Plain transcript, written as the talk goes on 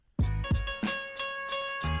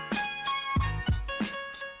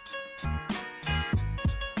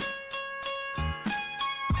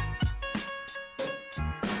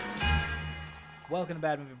Welcome to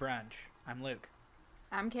Bad Movie Brunch. I'm Luke.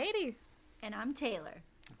 I'm Katie. And I'm Taylor.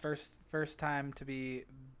 First time to be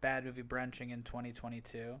Bad Movie Brunching in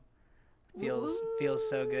 2022. Feels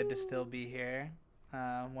so good to still be here.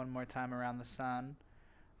 One more time around the sun.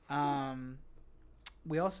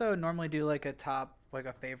 We also normally do like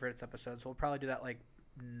a favorites episode, so we'll probably do that like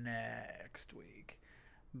next week.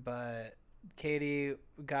 But Katie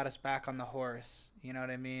got us back on the horse. You know what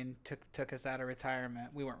I mean? Took us out of retirement.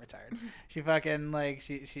 We weren't retired. She fucking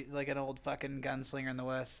she's like an old fucking gunslinger in the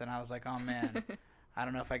West, and I was like, oh man, I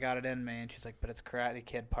don't know if I got it in me. And she's like, but it's Karate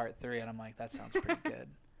Kid Part 3, and I'm like, that sounds pretty good.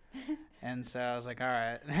 And so I was like, all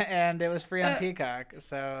right. And it was free on Peacock.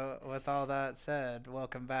 So with all that said,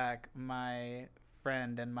 welcome back, my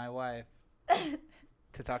friend and my wife,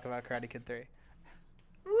 to talk about Karate Kid 3.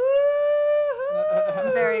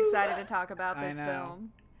 I'm very excited to talk about this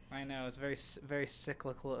film. I know. It's a very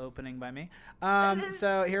cyclical opening by me.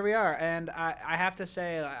 So here we are. And I have to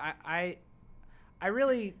say, I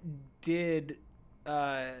really did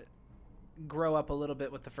grow up a little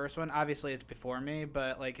bit with the first one. Obviously, it's before me,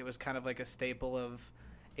 but like it was kind of like a staple of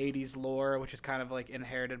 80s lore, which is kind of like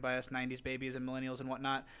inherited by us 90s babies and millennials and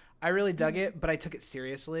whatnot. I really dug it, but I took it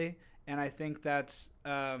seriously. And I think that's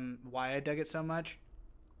why I dug it so much.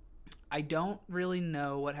 I don't really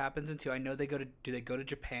know what happens in 2. I know do they go to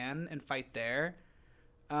Japan and fight there?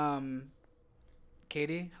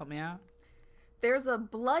 Katie, help me out. There's a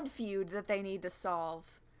blood feud that they need to solve.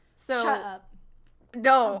 So Shut up.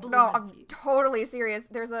 No, I'm totally serious.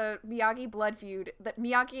 There's a Miyagi blood feud that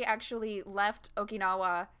Miyagi actually left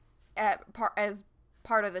Okinawa as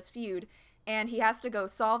part of this feud, and he has to go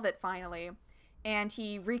solve it finally. And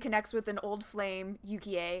he reconnects with an old flame,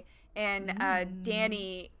 Yukie, and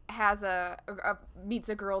Danny has meets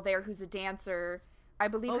a girl there who's a dancer. I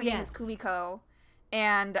believe her name is Kumiko,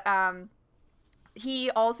 and he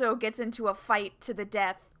also gets into a fight to the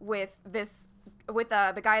death with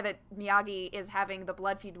the guy that Miyagi is having the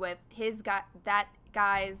blood feud with. That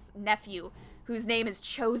guy's nephew, whose name is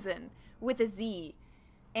Chosen with a Z,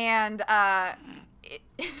 and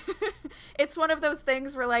it's one of those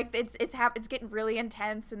things where like it's getting really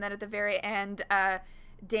intense, and then at the very end,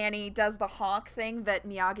 Danny does the hawk thing that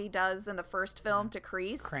Miyagi does in the first film to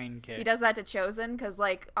Kreese. Crane kick. He does that to Chosen because,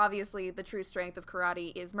 like, obviously the true strength of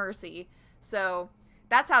karate is mercy. So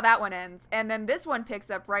that's how that one ends. And then this one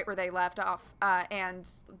picks up right where they left off, and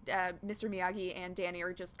Mr. Miyagi and Danny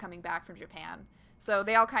are just coming back from Japan. So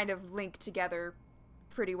they all kind of link together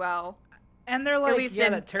pretty well. And they're like, at least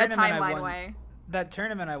in a timeline way. That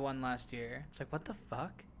tournament I won last year. It's like, what the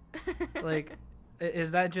fuck? Like,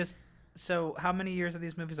 is that just... So how many years are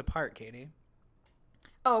these movies apart, Katie?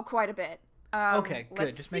 Oh, quite a bit. Okay,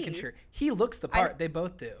 good. Just making sure. He looks the part. They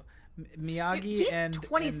both do. Miyagi he's and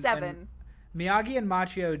 27. And Miyagi and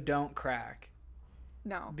Machio don't crack.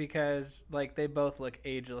 No. Because like they both look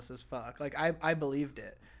ageless as fuck. Like I believed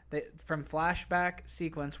it. From flashback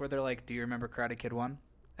sequence where they're like, "Do you remember Karate Kid 1?"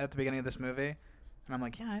 at the beginning of this movie? And I'm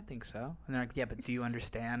like, "Yeah, I think so." And they're like, "Yeah, but do you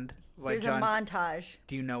understand why Here's a montage.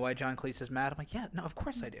 Do you know why John Cleese is mad?" I'm like, "Yeah, no, of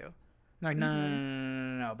course I do." And they're like,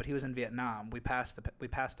 no, but he was in Vietnam. We passed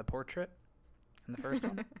the portrait in the first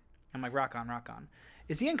one. I'm like, rock on.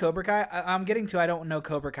 Is he in Cobra Kai? I'm getting to I don't know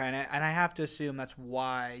Cobra Kai, and I have to assume that's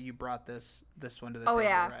why you brought this one to the table,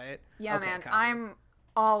 right? Yeah, okay, man. Copy. I'm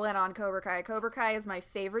all in on Cobra Kai. Cobra Kai is my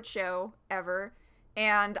favorite show ever,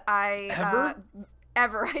 and I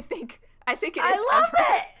ever. I think it is. I love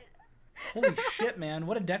it. Holy shit, man!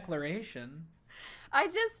 What a declaration. I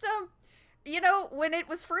just you know, when it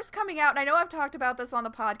was first coming out, and I know I've talked about this on the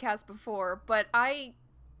podcast before, but I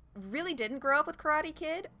really didn't grow up with Karate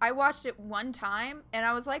Kid. I watched it one time, and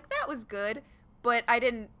I was like, that was good, but I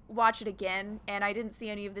didn't watch it again, and I didn't see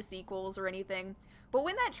any of the sequels or anything. But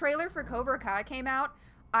when that trailer for Cobra Kai came out,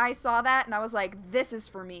 I saw that, and I was like, this is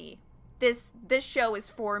for me. This show is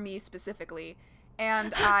for me specifically.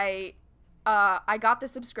 And I got the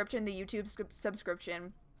subscription, the YouTube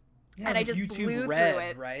subscription. Yeah, and I just YouTube blew Red, through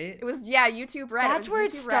it. Right? It was YouTube Red. That's where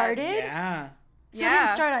it started? Yeah. So it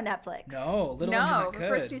didn't start on Netflix? No, Little No, the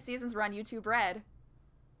first 2 seasons were on YouTube Red.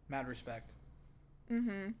 Mad respect.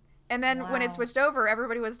 Mm-hmm. And then when it switched over,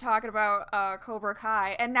 everybody was talking about Cobra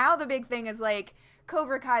Kai. And now the big thing is, like,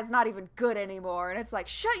 Cobra Kai is not even good anymore. And it's like,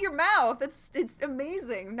 shut your mouth. It's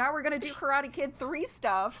amazing. Now we're going to do Karate Kid 3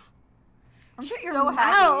 stuff. I'm Shut your so mouth.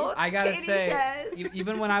 happy. I gotta Katie say, says.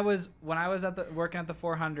 even when I was working at the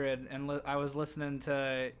 400 and I was listening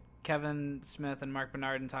to Kevin Smith and Mark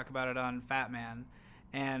Bernardin talk about it on Fat Man,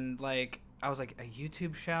 and like I was like, a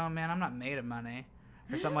YouTube show, man, I'm not made of money,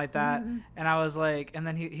 or something like that. And I was like, and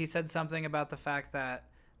then he said something about the fact that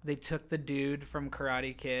they took the dude from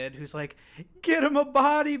Karate Kid who's like, get him a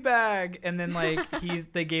body bag, and then like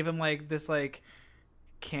they gave him like this like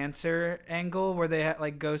cancer angle where they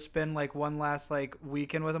like go spend like one last like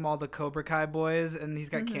weekend with him, all the Cobra Kai boys, and he's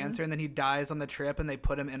got cancer, and then he dies on the trip, and they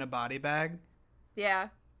put him in a body bag. Yeah.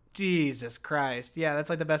 Jesus Christ. Yeah, that's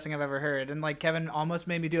like the best thing I've ever heard. And like Kevin almost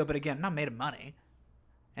made me do it, but again, I'm not made of money.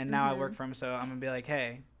 And now I work for him, so I'm gonna be like,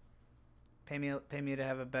 hey, pay me to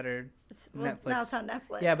have a better Netflix. Now it's on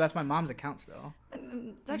Netflix. Yeah, but that's my mom's account still.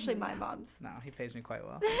 It's actually my mom's. No, he pays me quite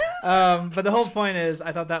well. But the whole point is,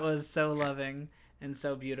 I thought that was so loving and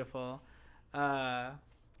so beautiful. But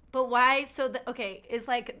why? So okay, is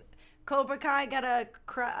like Cobra Kai got a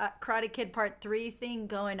Karate Kid Part 3 thing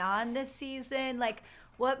going on this season? Like,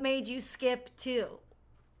 what made you skip 2?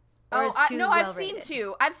 I've seen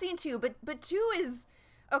 2, but 2 is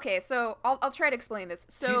okay. So I'll try to explain this.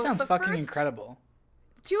 So 2 sounds fucking incredible.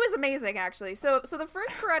 2 is amazing, actually. So the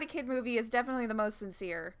first Karate Kid movie is definitely the most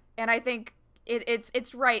sincere, and I think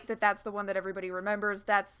it's right that that's the one that everybody remembers.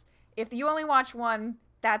 That's, if you only watch one,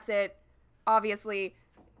 that's it. Obviously,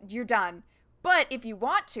 you're done. But if you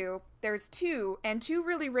want to, there's 2, and 2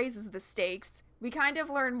 really raises the stakes. We kind of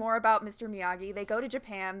learn more about Mr. Miyagi. They go to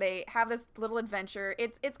Japan. They have this little adventure.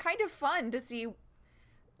 It's kind of fun to see,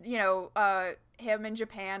 him in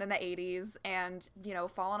Japan in the 80s and,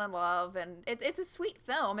 falling in love. And it's a sweet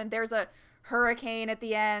film. And there's a hurricane at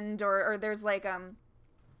the end, or there's like a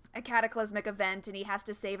cataclysmic event, and he has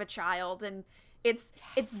to save a child. And it's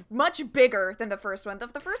much bigger than the first one.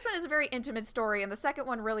 The first one is a very intimate story, and the second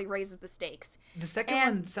one really raises the stakes. The second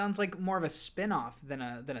one sounds like more of a spin-off than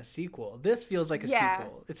a sequel. This feels like a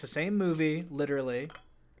sequel. It's the same movie, literally.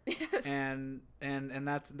 Yes. And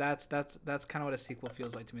that's kind of what a sequel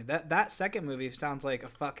feels like to me. That second movie sounds like a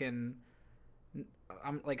fucking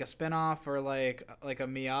like a spin-off, or like a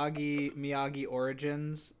Miyagi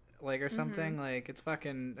Origins, like, or something. Like, it's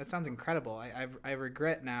fucking, that sounds incredible. I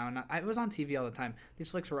regret now, and it was on TV all the time.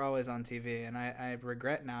 These flicks were always on TV, and I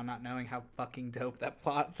regret now not knowing how fucking dope that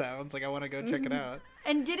plot sounds. Like, I want to go check it out.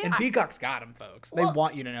 And Peacock's got them, folks. They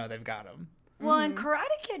want you to know they've got them. Well, and Karate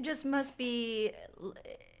Kid just must be,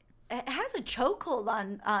 it has a chokehold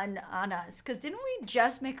on us, because didn't we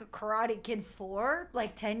just make a Karate Kid 4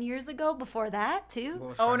 like 10 years ago before that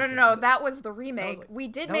too? Oh, no, that was the remake. We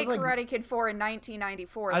did make Karate Kid 4 in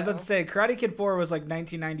 1994. I was about to say, Karate Kid 4 was like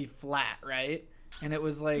 1990 flat, right? And it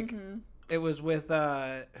was like, it was with,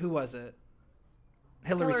 who was it?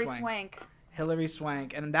 Hilary Swank. Hilary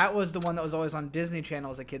Swank. And that was the one that was always on Disney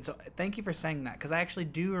Channel as a kid. So thank you for saying that, because I actually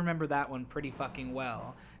do remember that one pretty fucking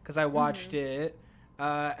well, because I watched it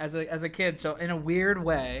as a kid. So in a weird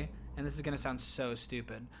way, and this is gonna sound so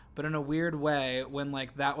stupid, but in a weird way, when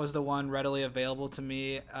like that was the one readily available to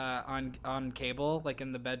me on cable, like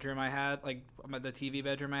in the bedroom I had, like the TV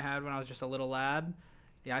bedroom I had when I was just a little lad.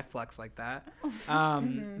 Yeah, I flex like that.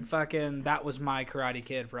 Fucking, that was my Karate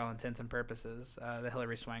Kid for all intents and purposes, the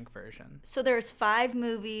Hilary Swank version. So there's 5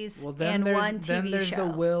 movies and 1 TV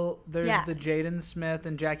show. Then there's the Jaden Smith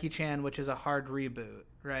and Jackie Chan, which is a hard reboot,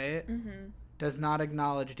 right? Does not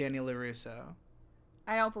acknowledge Danny LaRusso.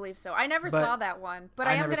 I don't believe so. I never saw that one, but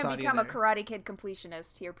I am going to become a Karate Kid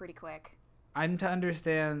completionist here pretty quick. I'm to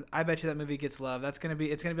understand. I bet you that movie gets love. It's gonna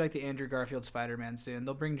be like the Andrew Garfield Spider-Man soon.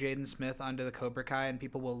 They'll bring Jaden Smith onto the Cobra Kai, and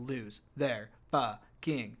people will lose their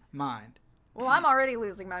fucking mind. Well, I'm already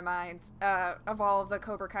losing my mind of all of the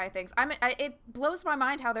Cobra Kai things. It blows my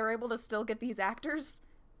mind how they're able to still get these actors,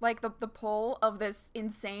 like the pull of this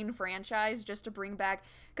insane franchise, just to bring back,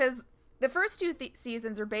 because the first 2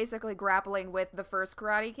 seasons are basically grappling with the first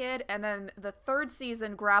Karate Kid, and then the 3rd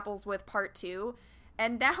season grapples with part 2,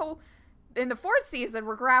 and now in the 4th season,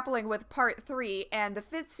 we're grappling with part 3, and the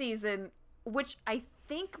 5th season, which I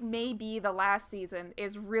think may be the last season,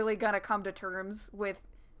 is really gonna come to terms with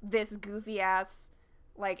this goofy-ass,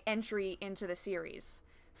 like, entry into the series.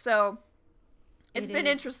 So, it's been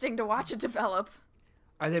interesting to watch it develop.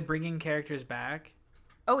 Are they bringing characters back?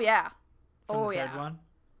 Oh, yeah. From the third one?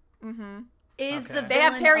 They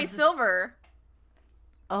have Terry Silver.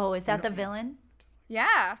 Oh, is that the villain?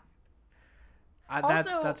 Yeah.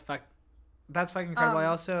 That's fucking incredible. I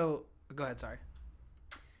also... Go ahead, sorry.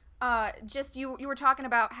 Just, you were talking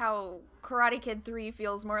about how Karate Kid 3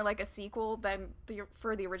 feels more like a sequel than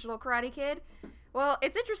for the original Karate Kid. Well,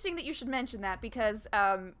 it's interesting that you should mention that, because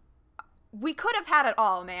we could have had it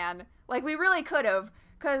all, man. Like, we really could have.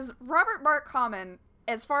 Because Robert Mark Kamen,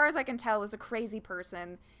 as far as I can tell, is a crazy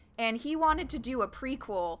person. And he wanted to do a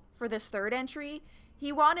prequel for this 3rd entry.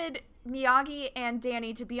 He wanted Miyagi and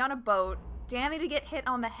Danny to be on a boat, Danny to get hit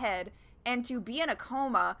on the head, and to be in a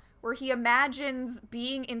coma where he imagines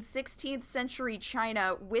being in 16th century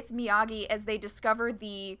China with Miyagi as they discover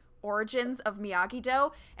the origins of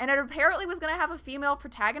Miyagi-Do, and it apparently was going to have a female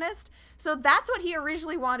protagonist. So that's what he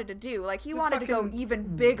originally wanted to do. Like, he wanted to go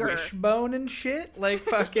even bigger. Wishbone and shit. Like,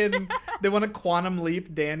 fucking, they want to quantum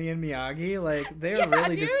leap Danny and Miyagi. Like,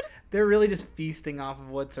 they're really just feasting off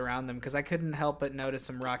of what's around them, because I couldn't help but notice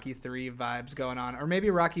some Rocky 3 vibes going on. Or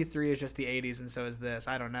maybe Rocky 3 is just the 80s and so is this.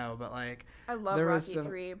 I don't know, but like, I love Rocky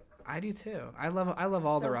 3. I do too. I love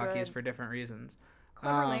all the Rockies for different reasons.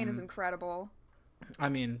 Clover Lane is incredible. I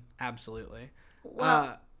mean, absolutely.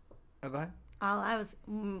 Well, go ahead.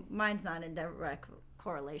 Mine's not in direct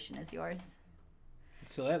correlation as yours.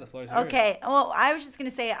 So yeah, the floor is yours. Okay. Well, I was just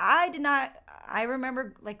gonna say I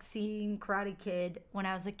remember like seeing Karate Kid when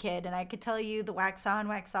I was a kid, and I could tell you the wax on,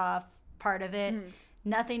 wax off part of it.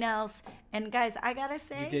 Nothing else. And guys, I gotta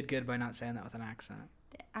say, you did good by not saying that with an accent.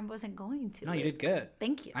 I wasn't going to. No, you did good.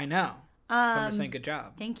 Thank you. I know. I'm just saying good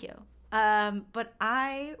job. Thank you. But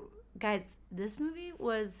guys, this movie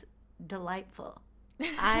was delightful.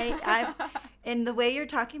 I and the way you're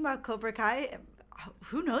talking about Cobra Kai,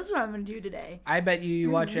 who knows what I'm gonna do today? I bet you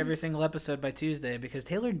watch every single episode by Tuesday, because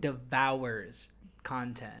Taylor devours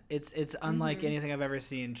content. It's unlike anything I've ever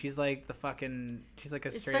seen. She's like a straight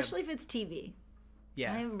especially if it's TV.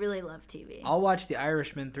 Yeah, I really love TV. I'll watch The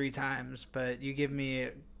Irishman 3 times, but you give me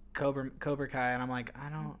Cobra Kai, and I'm like, I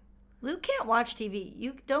don't. Luke can't watch TV.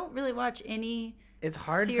 You don't really watch any. It's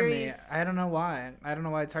hard series. For me. I don't know why.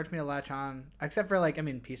 It's hard for me to latch on. Except for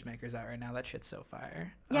Peacemaker's out right now. That shit's so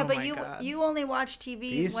fire. Yeah, but you only watch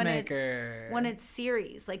TV when it's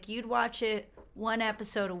series. Like, you'd watch it one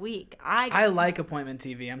episode a week. I like appointment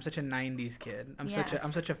TV. I'm such a 90s kid. I'm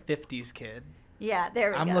such a 50s kid. Yeah, there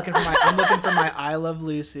we go. I'm looking for my I Love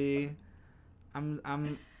Lucy. Do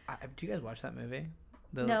you guys watch that movie?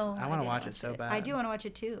 No, I want to watch it so bad. I do want to watch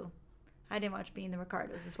it too. I didn't watch Being the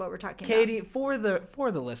Ricardos. Is what we're talking Katie, about. Katie,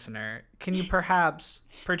 for the listener, can you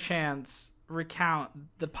perchance recount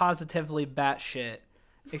the positively batshit,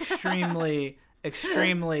 extremely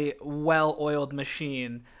well-oiled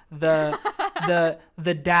machine, the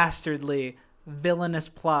dastardly, villainous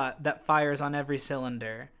plot that fires on every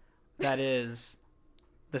cylinder, that is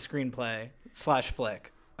the screenplay /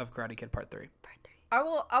 flick of Karate Kid Part 3. I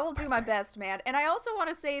will do my best, man. And I also want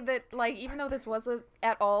to say that, like, even though this wasn't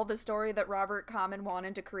at all the story that Robert Kamen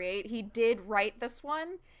wanted to create, he did write this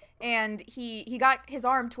one, and he got his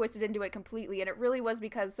arm twisted into it completely, and it really was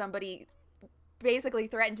because somebody basically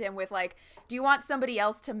threatened him with, like, do you want somebody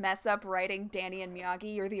else to mess up writing Danny and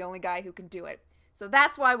Miyagi? You're the only guy who can do it. So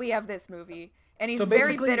that's why we have this movie. And he's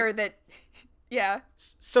very bitter that... Yeah.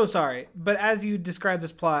 So sorry, but as you describe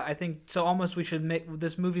this plot, I think so almost we should make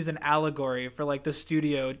this movie's an allegory for like the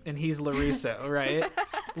studio, and he's LaRusso, right?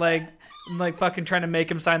 like fucking trying to make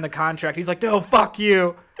him sign the contract. He's like, no, fuck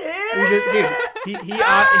you, dude.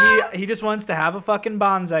 He just wants to have a fucking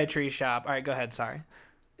bonsai tree shop. All right, go ahead. Sorry.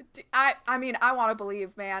 I mean, I want to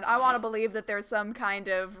believe, man. I want to believe that there's some kind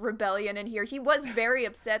of rebellion in here. He was very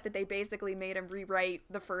upset that they basically made him rewrite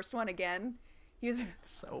the first one again. He was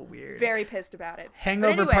so weird. Very pissed about it.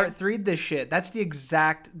 Hangover Part 3, this shit. That's the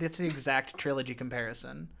exact trilogy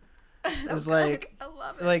comparison. It's like, I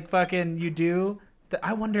love it. Like fucking you do.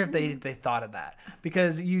 I wonder if they thought of that,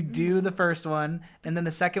 because you do the first one, and then the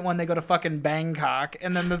second one they go to fucking Bangkok,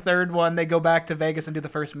 and then the third one they go back to Vegas and do the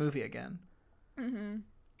first movie again. Mm-hmm.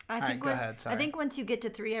 Go ahead. Sorry. I think once you get to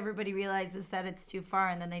 3, everybody realizes that it's too far,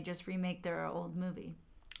 and then they just remake their old movie.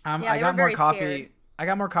 I got more coffee. Scared. I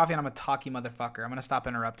got more coffee, and I'm a talky motherfucker. I'm going to stop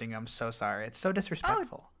interrupting you. I'm so sorry. It's so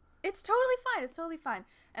disrespectful. Oh, it's totally fine. It's totally fine.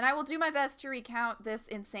 And I will do my best to recount this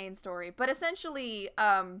insane story. But essentially,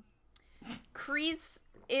 Kreese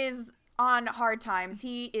is on hard times.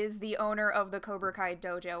 He is the owner of the Cobra Kai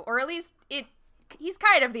dojo. Or at least, he's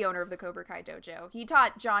kind of the owner of the Cobra Kai dojo. He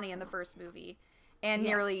taught Johnny in the first movie and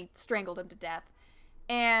nearly strangled him to death.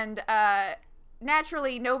 And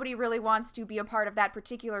naturally, nobody really wants to be a part of that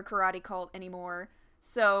particular karate cult anymore.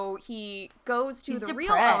 So he goes to the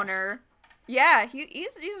real owner. Yeah,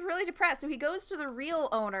 he's really depressed. So he goes to the real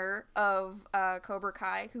owner of Cobra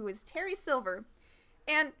Kai, who is Terry Silver.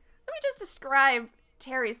 And let me just describe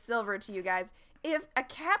Terry Silver to you guys. If a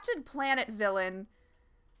Captain Planet villain,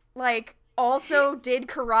 like, also did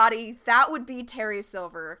karate, that would be Terry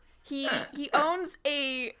Silver. He owns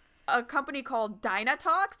a company called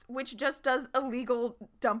Dynatox, which just does illegal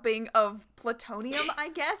dumping of plutonium, I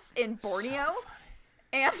guess, in Borneo.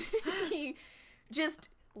 So and he just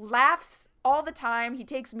laughs all the time. He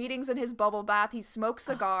takes meetings in his bubble bath. He smokes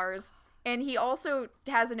cigars. And he also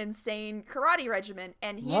has an insane karate regimen.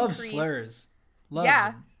 And he loves slurs. Loves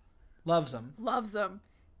them. Loves him.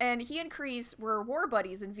 And he and Kreese were war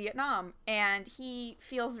buddies in Vietnam, and he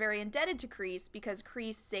feels very indebted to Kreese because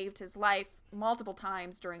Kreese saved his life multiple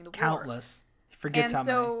times during the war. Countless. He forgets how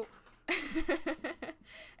many.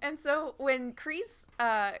 And so when Kreese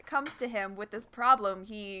comes to him with this problem,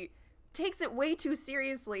 he takes it way too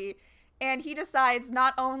seriously, and he decides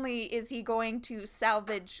not only is he going to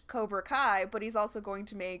salvage Cobra Kai, but he's also going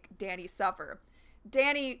to make Danny suffer.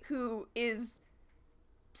 Danny, who is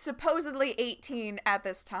supposedly 18 at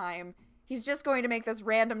this time, he's just going to make this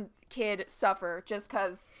random kid suffer just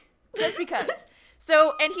because.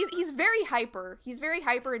 So, and he's very hyper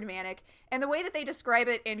and manic, and the way that they describe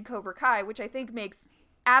it in Cobra Kai, which I think makes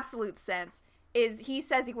absolute sense, is he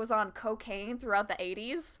says he was on cocaine throughout the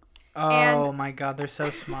 80s. Oh my god, they're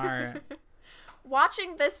so smart.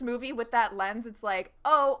 Watching this movie with that lens, it's like,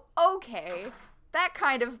 oh, okay, that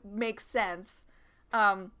kind of makes sense.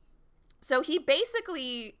 So he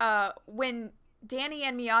basically, when Danny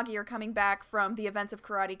and Miyagi are coming back from the events of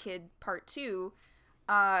Karate Kid Part 2,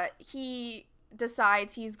 he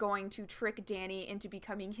decides he's going to trick Danny into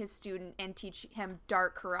becoming his student and teach him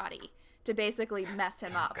dark karate to basically mess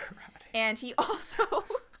him up. Karate. And he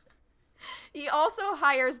also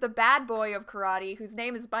hires the bad boy of karate, whose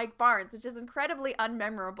name is Mike Barnes, which is incredibly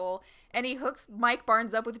unmemorable, and he hooks Mike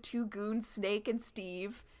Barnes up with two goons, Snake and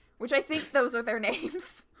Steve, which I think those are their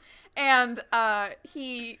names. And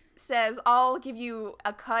he says, I'll give you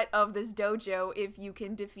a cut of this dojo if you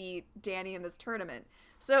can defeat Danny in this tournament.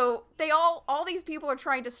 So all these people are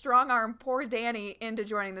trying to strong-arm poor Danny into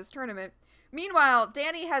joining this tournament. Meanwhile,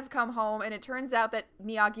 Danny has come home, and it turns out that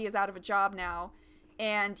Miyagi is out of a job now.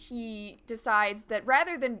 And he decides that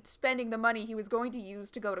rather than spending the money he was going to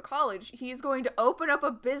use to go to college, he's going to open up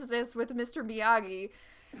a business with Mr. Miyagi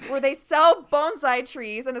where they sell bonsai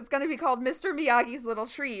trees, and it's going to be called Mr. Miyagi's Little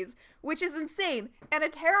Trees, which is insane and a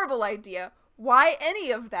terrible idea. Why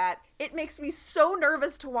any of that? It makes me so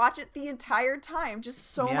nervous to watch it the entire time.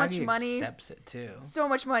 Just so much money. Miyagi accepts it too. So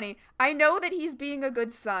much money. I know that he's being a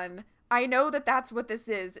good son. I know that that's what this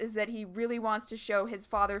is that he really wants to show his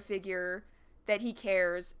father figure that he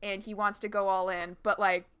cares and he wants to go all in. But,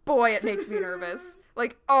 like, boy, it makes me nervous.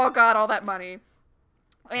 Like, oh god, all that money.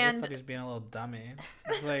 I just thought he was being a little dummy.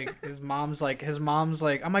 It's like his mom's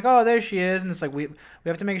like, I'm like, oh, there she is, and it's like we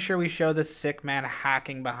have to make sure we show this sick man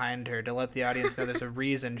hacking behind her to let the audience know there's a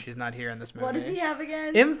reason she's not here in this movie. What does he have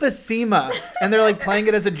again? Emphysema, and they're like playing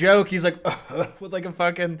it as a joke. He's like with like a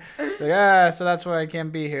fucking so that's why I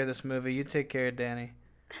can't be here this movie. You take care, Danny.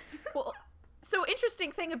 Well, so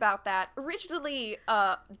interesting thing about that. Originally,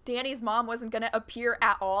 Danny's mom wasn't gonna appear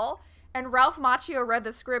at all. And Ralph Macchio read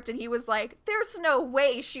the script and he was like, there's no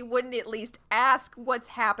way she wouldn't at least ask what's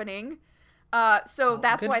happening. So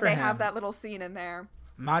that's why they have that little scene in there.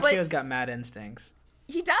 Macchio's got mad instincts.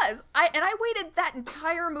 He does. I waited that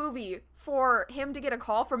entire movie for him to get a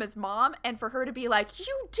call from his mom and for her to be like,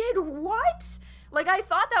 you did what? Like, I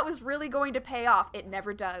thought that was really going to pay off. It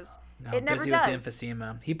never does. No, it never busy does. With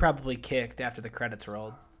emphysema. He probably kicked after the credits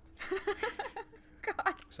rolled.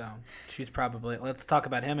 God. So she's probably. Let's talk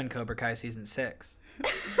about him in Cobra Kai season 6.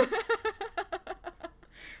 Who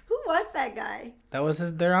was that guy? That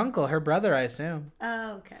was their uncle, her brother, I assume.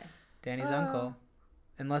 Oh, okay. Danny's uncle,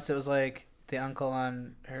 unless it was like the uncle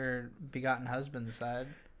on her begotten husband's side.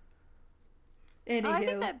 Anywho. I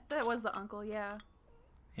think that was the uncle. Yeah.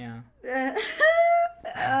 Yeah.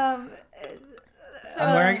 So,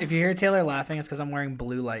 I'm wearing. If you hear Taylor laughing, it's because I'm wearing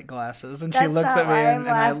blue light glasses, and she looks at me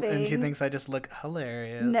and she thinks I just look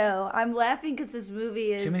hilarious. No, I'm laughing because this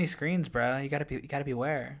movie is too many screens, bro. You gotta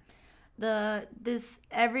beware.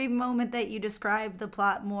 Every moment that you describe the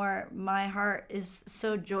plot more, my heart is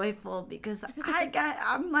so joyful because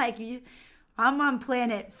I'm on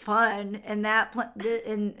Planet Fun, and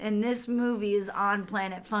and this movie is on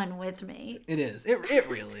Planet Fun with me. It is. It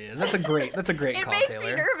really is. That's a great call, Taylor. It makes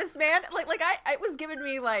me nervous, man. It was giving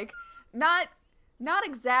me like not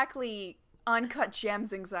exactly Uncut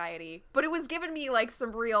Gems anxiety, but it was giving me like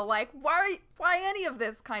some real like why any of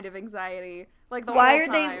this kind of anxiety like the whole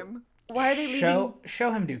time. Why are they leaving?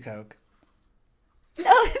 Show him do coke. No,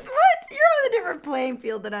 what? You're on a different playing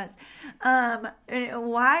field than us.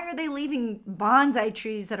 Why are they leaving bonsai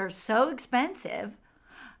trees that are so expensive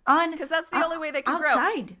because that's the only way they can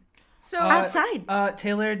outside. Grow. So outside.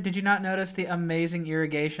 Taylor, did you not notice the amazing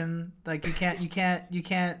irrigation? Like you can't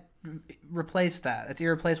replace that. It's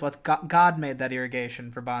irreplaceable. God made that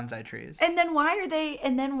irrigation for bonsai trees. And then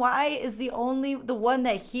why is the one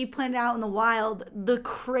that he planted out in the wild the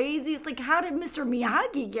craziest? Like, how did Mr.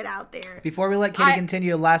 Miyagi get out there? Before we let Katie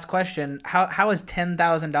continue, last question. How is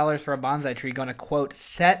 $10,000 for a bonsai tree going to, quote,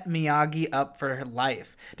 set Miyagi up for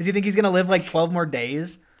life? Does he think he's going to live like 12 more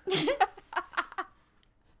days?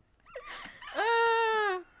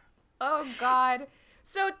 Oh, God.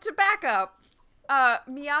 So, to back up,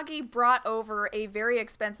 Miyagi brought over a very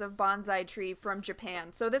expensive bonsai tree from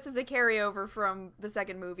Japan. So this is a carryover from the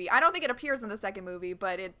second movie. I don't think it appears in the second movie,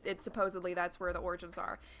 but it supposedly that's where the origins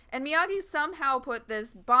are. And Miyagi somehow put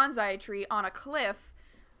this bonsai tree on a cliff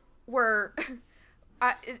where...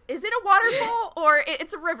 is it a waterfall or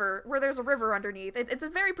it's a river where there's a river underneath? It's a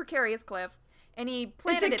very precarious cliff. And he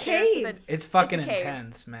planted it's a it there cave. so that it's fucking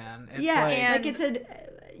intense, man. It's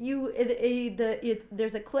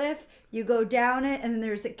there's a cliff, you go down it, and then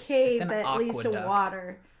there's a cave that leads to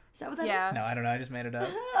water. Is that what that is? No, I don't know. I just made it up.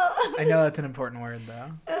 I know that's an important word, though.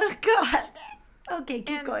 Oh, God. Okay,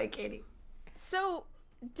 keep going, Katie. So,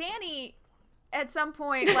 Danny, at some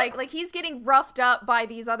point, like he's getting roughed up by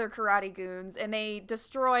these other karate goons, and they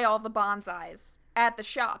destroy all the bonsais at the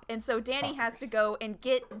shop. And so Danny has to go and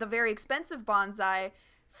get the very expensive bonsai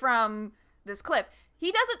from this cliff.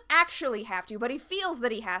 He doesn't actually have to, but he feels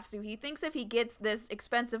that he has to. He thinks if he gets this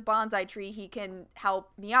expensive bonsai tree, he can help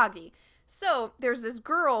Miyagi. So there's this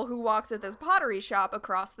girl who walks at this pottery shop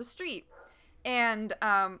across the street. And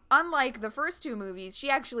unlike the first two movies, she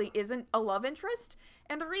actually isn't a love interest.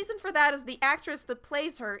 And the reason for that is the actress that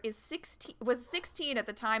plays her was 16 at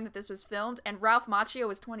the time that this was filmed, and Ralph Macchio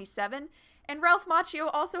was 27. And Ralph Macchio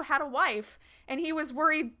also had a wife, and he was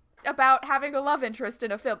worried about having a love interest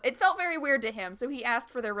in a film. It felt very weird to him, so he asked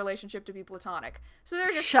for their relationship to be platonic. So they're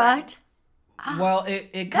just friends. Well,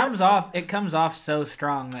 it comes off so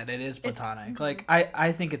strong that it is platonic. Like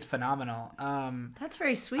I think it's phenomenal. That's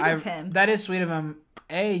very sweet of him. That is sweet of him.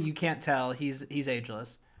 A, you can't tell he's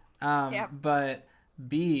ageless. But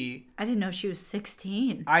B, I didn't know she was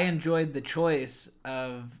 16. I enjoyed the choice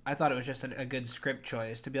of, I thought it was just a good script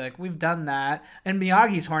choice to be like, we've done that. And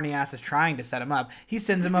Miyagi's horny ass is trying to set him up. He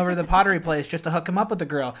sends him over to the pottery place just to hook him up with the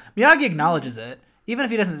girl. Miyagi acknowledges it. Even if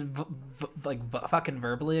he doesn't fucking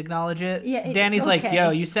verbally acknowledge it. Yeah, Danny's like, yo,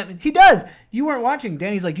 you sent me. He does. You weren't watching.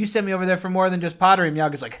 Danny's like, you sent me over there for more than just pottery.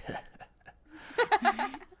 Miyagi's like,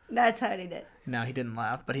 that's how he did. No, he didn't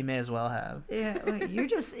laugh, but he may as well have. Yeah, wait,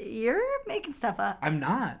 you're making stuff up. I'm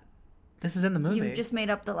not. This is in the movie. You just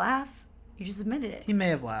made up the laugh. You just admitted it. He may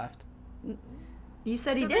have laughed. You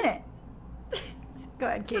said he didn't. Go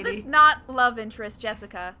ahead, Katie. So this not love interest,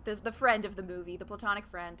 Jessica, the friend of the movie, the platonic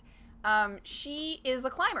friend, she is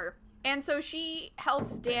a climber. And so she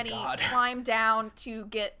helps Danny climb down to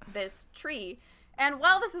get this tree. And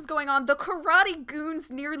while this is going on, the karate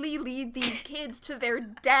goons nearly lead these kids to their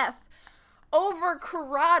death over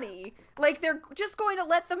karate. Like, they're just going to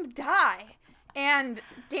let them die. And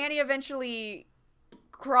Danny eventually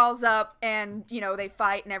crawls up and, they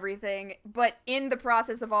fight and everything. But in the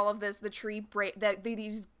process of all of this, these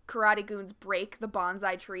karate goons break the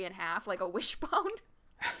bonsai tree in half like a wishbone.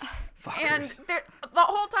 And the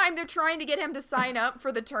whole time they're trying to get him to sign up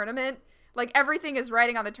for the tournament. Like, everything is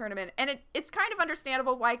riding on the tournament. And it's kind of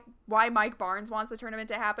understandable why Mike Barnes wants the tournament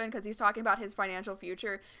to happen, because he's talking about his financial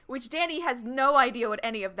future, which Danny has no idea what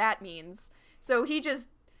any of that means. So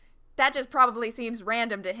that just probably seems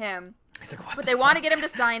random to him. He's like, but they want to get him to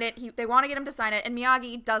sign it. They want to get him to sign it. And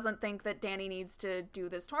Miyagi doesn't think that Danny needs to do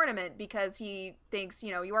this tournament because he thinks,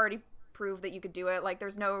 you already proved that you could do it. Like,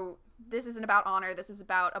 this isn't about honor. This is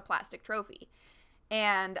about a plastic trophy.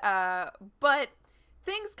 And, but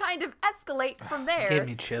things kind of escalate from there. It gave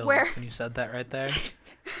me chills when you said that right there.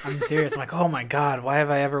 I'm serious. I'm like, oh my God, why have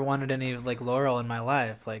I ever wanted any laurel in my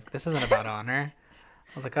life? Like, this isn't about honor.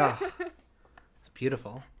 I was like, oh, it's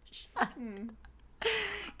beautiful.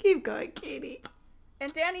 Keep going, Katie.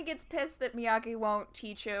 And Danny gets pissed that Miyagi won't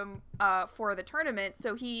teach him for the tournament,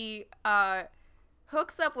 so he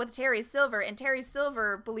hooks up with Terry Silver, and Terry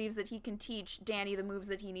Silver believes that he can teach Danny the moves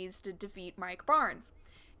that he needs to defeat Mike Barnes.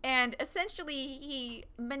 And essentially, he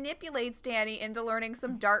manipulates Danny into learning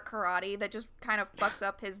some dark karate that just kind of fucks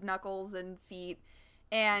up his knuckles and feet.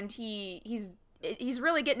 And he's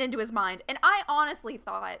really getting into his mind. And I honestly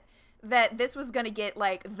thought that this was going to get,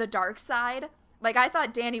 the dark side. Like, I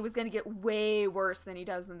thought Danny was going to get way worse than he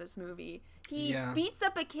does in this movie. He beats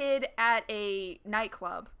up a kid at a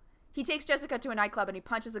nightclub. He takes Jessica to a nightclub and he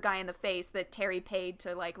punches a guy in the face that Terry paid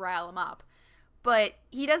to, rile him up. But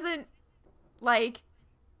he doesn't,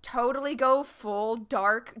 totally go full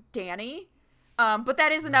dark Danny. But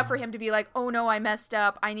that is enough for him to be like, oh no, I messed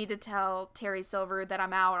up. I need to tell Terry Silver that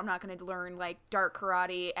I'm out. I'm not going to learn like dark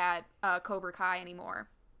karate at Cobra Kai anymore.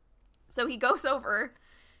 So he goes over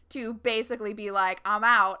to basically be like, I'm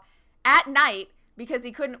out at night because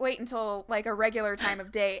he couldn't wait until like a regular time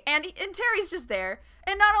of day. And Terry's just there.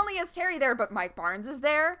 And not only is Terry there, but Mike Barnes is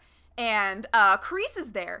there. And Kreese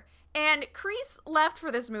is there. And Kreese left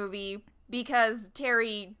for this movie because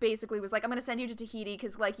Terry basically was like, I'm going to send you to Tahiti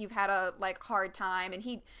because, like, you've had a, like, hard time. And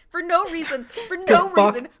he, for no reason,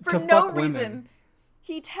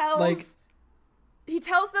 he tells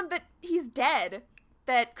them that he's dead,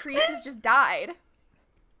 that Kreese has just died.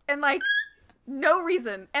 And, like, no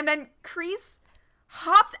reason. And then Kreese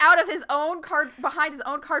hops out of his own behind his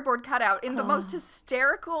own cardboard cutout in the most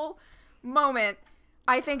hysterical moment,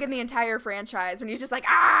 I think, in the entire franchise, when he's just like,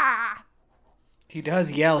 ah! He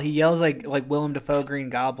does yell. He yells like Willem Dafoe Green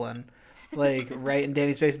Goblin, like right in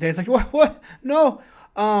Danny's face. And Danny's like, what? No.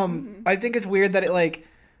 I think it's weird that it like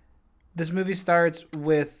this movie starts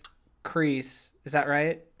with Kreese. Is that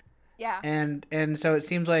right? Yeah. And so it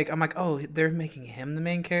seems like I'm like, oh, they're making him the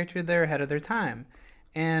main character. They're ahead of their time.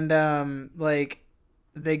 And like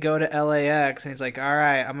they go to LAX and he's like, all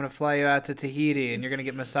right, I'm gonna fly you out to Tahiti and you're gonna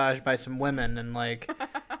get massaged by some women and like.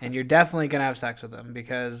 And you're definitely gonna have sex with them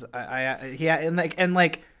because he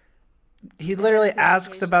literally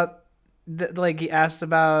asks about he asks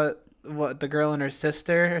about what the girl and her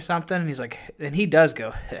sister or something, and he's like, and he does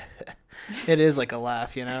go. It is like a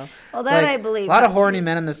laugh, you know. Well, that like, I believe. A lot of horny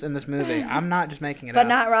men in this movie. I'm not just making it up. But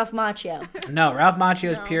not Ralph Macchio. No, Ralph Macchio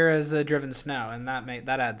is pure as the driven snow, and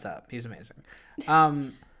that adds up. He's amazing.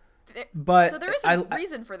 But so there is a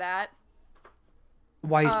reason for that.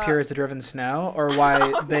 Why he's pure as the driven snow, or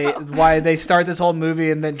why they start this whole movie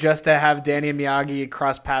and then just to have Danny and Miyagi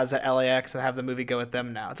cross paths at LAX and have the movie go with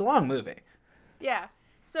them now. It's a long movie. Yeah.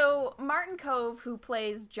 So Martin Kove, who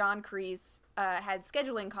plays John Kreese, had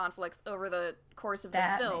scheduling conflicts over the course of this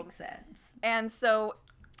film. That makes sense. And so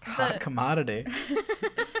hot commodity.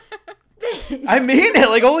 I mean it,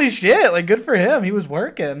 like holy shit, like good for him. He was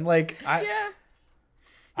working.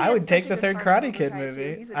 I would take the third Karate Kid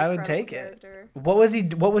movie. I would take it. What was the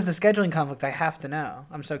scheduling conflict? I have to know.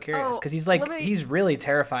 I'm so curious because he's really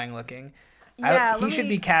terrifying looking. Yeah, he should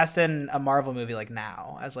be cast in a Marvel movie like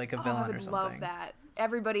now as like a villain or something. I would love that.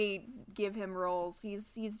 Everybody give him roles.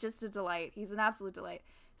 He's just a delight. He's an absolute delight.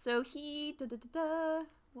 So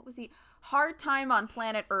what was he? Hard Time on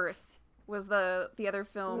Planet Earth was the other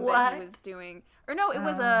film that he was doing. Or no, it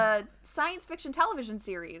was a science fiction television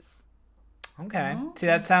series. Okay. See,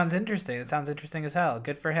 that sounds interesting. It sounds interesting as hell.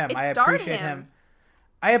 Good for him. I appreciate him.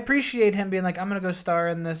 I appreciate him being like, I'm going to go star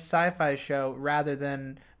in this sci-fi show rather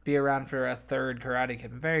than be around for a third Karate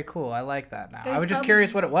Kid. Very cool. I like that now. I was just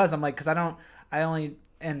curious what it was. I'm like, because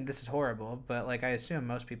and this is horrible, but like I assume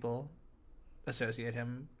most people associate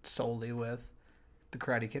him solely with the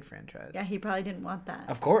Karate Kid franchise. Yeah, he probably didn't want that.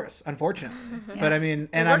 Of course, unfortunately. Yeah. But I mean,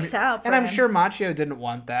 I'm sure Macchio didn't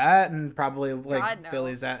want that, and probably like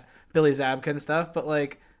Billy Zabka and stuff. But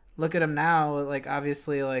like, look at him now. Like,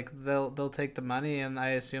 obviously, like they'll take the money, and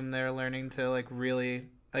I assume they're learning to like really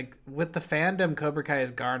like with the fandom Cobra Kai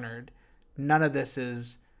has garnered. None of this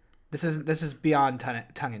is beyond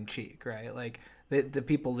tongue in cheek, right? Like the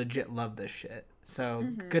people legit love this shit. So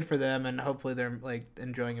good for them, and hopefully they're like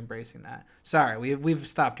enjoying embracing that. Sorry, we've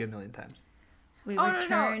stopped you a million times. No,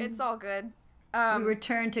 it's all good. We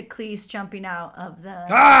return to Kreese jumping out of the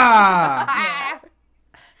Yeah.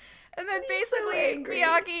 And then basically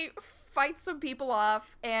Miyagi fights some people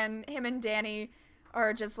off, and him and Danny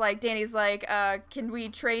are just like, Danny's like, can we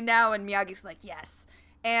train now? And Miyagi's like, yes.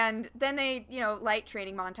 And then they, light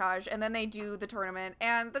training montage, and then they do the tournament.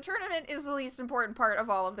 And the tournament is the least important part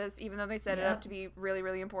of all of this, even though they set it up to be really,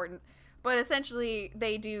 really important. But essentially,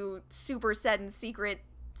 they do super secret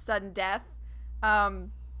sudden death.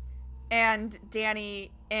 And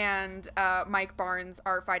Danny and Mike Barnes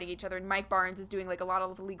are fighting each other. And Mike Barnes is doing like a lot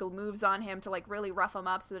of illegal moves on him to like really rough him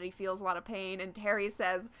up so that he feels a lot of pain. And Terry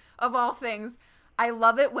says, of all things, I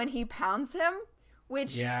love it when he pounds him,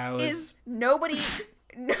 which is nobody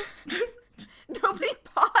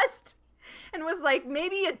paused and was like,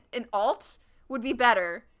 maybe an alt would be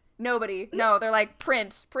better. Nobody. No, they're like,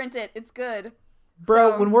 print it. It's good.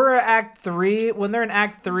 Bro, when we're at Act 3, when they're in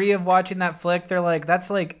Act 3 of watching that flick, they're like,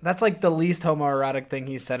 that's like the least homoerotic thing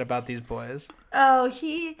he said about these boys. Oh,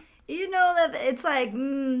 that it's like,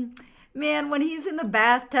 man, when he's in the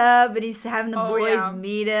bathtub and he's having the boys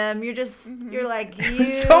meet him, you're like,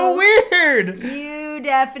 it's so weird. You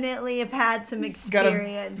definitely have had some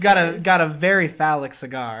experience. Got a very phallic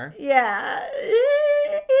cigar. Yeah.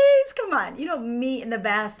 Come on, you don't meet in the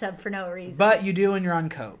bathtub for no reason. But you do when you're on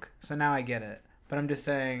coke. So now I get it. But I'm just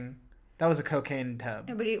saying that was a cocaine tub.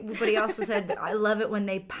 Yeah, but he also said, I love it when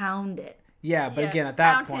they pound it. Yeah, but again, at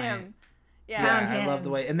that pound point, him. I love the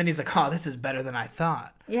way. And then he's like, "Oh, this is better than I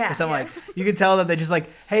thought." Yeah. So I'm like, you could tell that they just like,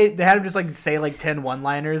 hey, they had him just like say like 10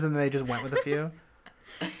 one-liners, and then they just went with a few.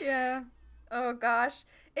 Yeah. Oh gosh,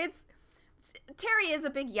 Terry is a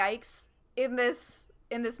big yikes in this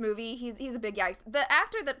movie. He's a big yikes. The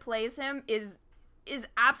actor that plays him is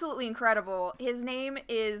absolutely incredible. His name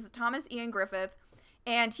is Thomas Ian Griffith.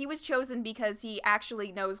 And he was chosen because he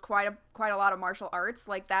actually knows quite a lot of martial arts.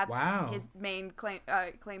 Like, that's his main claim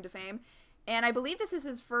to fame. And I believe this is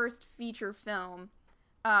his first feature film.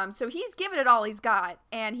 So he's given it all he's got.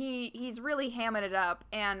 And he's really hamming it up.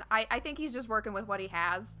 And I think he's just working with what he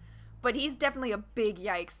has. But he's definitely a big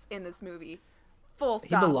yikes in this movie. Full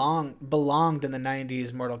stop. He belonged in the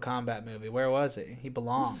 90s Mortal Kombat movie. Where was he? He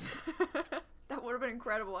belonged. That would have been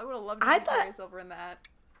incredible. I would have loved to see Terry Silver in that.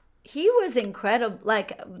 He was incredible.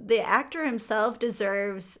 Like, the actor himself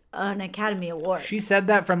deserves an Academy Award. She said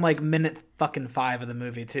that from like minute fucking 5 of the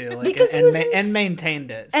movie too, like, because and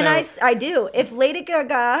maintained it. So, and I do. If Lady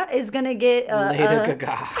Gaga is gonna get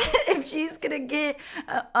if she's gonna get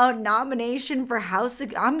a nomination for House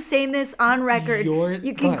of, I'm saying this on record.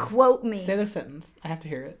 You can quote me. Say the sentence. I have to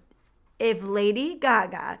hear it. If Lady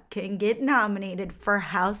Gaga can get nominated for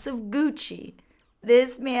House of Gucci,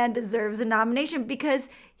 this man deserves a nomination because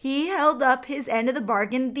he held up his end of the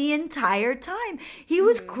bargain the entire time. He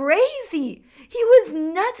was crazy. He was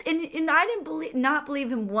nuts, and I didn't not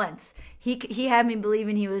believe him once. He had me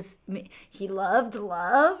believing he loved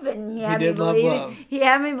love, and he had me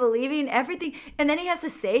believing everything. And then he has to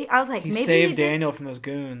say, I was like, maybe saved Daniel from those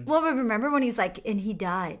goons. Well, remember when he was like, and he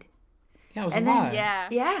died. Yeah, it was a lie.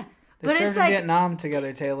 Yeah. They served in Vietnam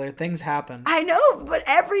together, Taylor. Things happen. I know, but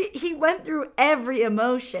he went through every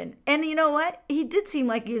emotion. And you know what? He did seem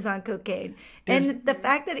like he was on cocaine. And the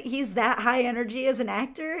fact that he's that high energy as an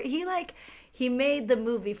actor, he made the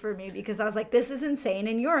movie for me because I was like, this is insane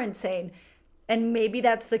and you're insane. And maybe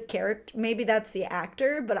that's the character, maybe that's the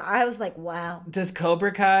actor, but I was like, wow. Does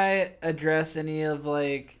Cobra Kai address any of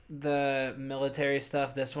like the military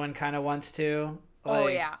stuff this one kind of wants to? Like, oh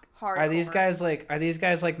yeah. Hardcore. Are these guys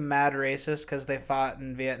like mad racist because they fought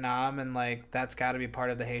in Vietnam and like that's got to be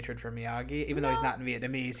part of the hatred for Miyagi, even though he's not in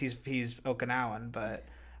Vietnamese, he's Okinawan, but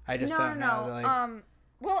I just don't know. Like...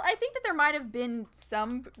 Well, I think that there might have been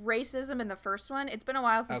some racism in the first one. It's been a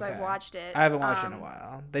while since I've watched it. I haven't watched it in a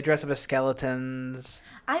while. They dress up as skeletons.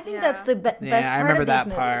 I think that's the best part of these movies. Yeah, I remember that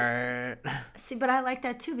part. See, but I like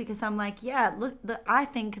that too because I'm like, yeah, look, I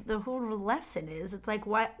think the whole lesson is it's like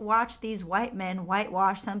watch these white men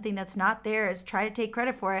whitewash something that's not theirs, try to take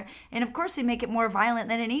credit for it, and of course they make it more violent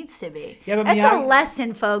than it needs to be. Yeah, but that's a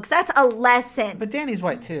lesson, folks. That's a lesson. But Danny's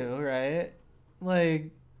white too, right?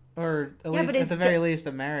 Like... Or at the very least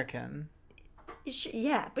American.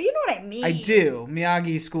 Yeah, but you know what I mean. I do.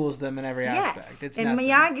 Miyagi schools them in every aspect. It's and nothing.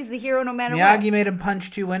 Miyagi's the hero no matter what. Miyagi made him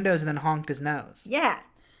punch 2 windows and then honked his nose. Yeah.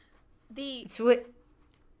 At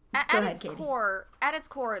its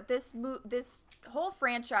core, this whole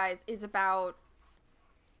franchise is about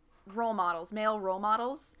role models, male role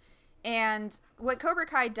models, and what Cobra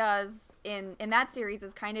Kai does in that series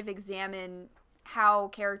is kind of examine how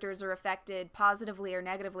characters are affected positively or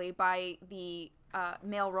negatively by the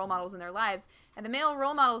male role models in their lives. And the male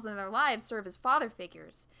role models in their lives serve as father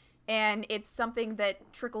figures. And it's something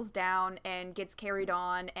that trickles down and gets carried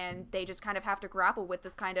on, and they just kind of have to grapple with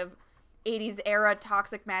this kind of 80s era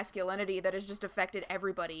toxic masculinity that has just affected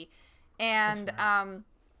everybody. And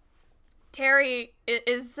Terry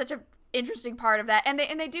is such an interesting part of that. And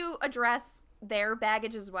they do address their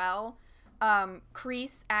baggage as well.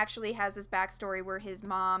 Kreese actually has this backstory where his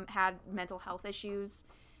mom had mental health issues,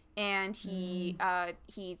 and he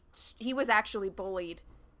was actually bullied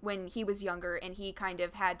when he was younger, and he kind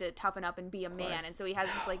of had to toughen up and be a man, and so he has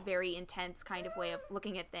this like very intense kind of way of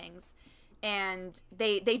looking at things. And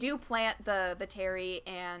they do plant the Terry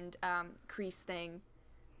and Kreese thing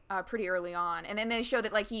pretty early on, and then they show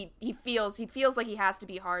that like he feels like he has to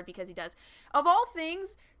be hard because he does. Of all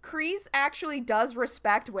things, Kreese actually does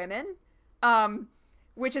respect women.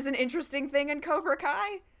 Which is an interesting thing in Cobra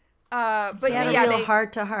Kai. But he had a real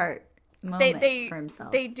heart-to-heart moment for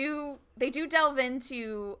himself. They do delve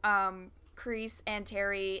into Kreese and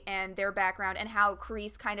Terry and their background and how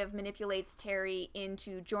Kreese kind of manipulates Terry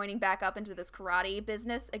into joining back up into this karate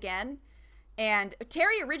business again. And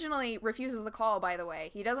Terry originally refuses the call, by the way.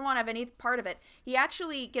 He doesn't want to have any part of it. He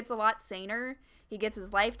actually gets a lot saner. He gets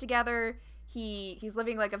his life together. He's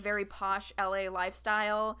living like a very posh LA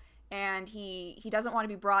lifestyle. and he doesn't want to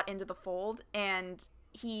be brought into the fold, and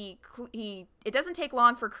it doesn't take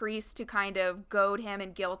long for Kreese to kind of goad him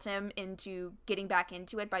and guilt him into getting back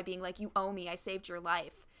into it by being like, you owe me, I saved your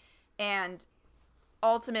life. And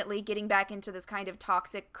ultimately getting back into this kind of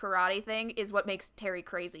toxic karate thing is what makes Terry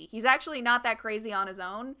crazy. He's actually not that crazy on his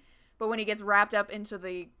own, but when he gets wrapped up into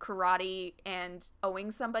the karate and owing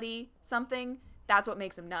somebody something, that's what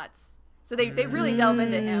makes him nuts. So they really delve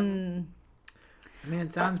into him. I mean,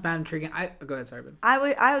 it sounds bad intriguing. Go ahead, sorry, Ben.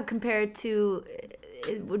 I would compare it to,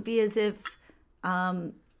 it would be as if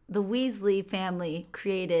the Weasley family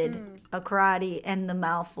created a karate and the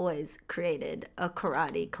Malfoys created a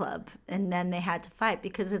karate club, and then they had to fight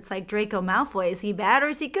because it's like, Draco Malfoy, is he bad or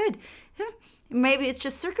is he good? Maybe it's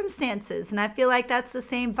just circumstances, and I feel like that's the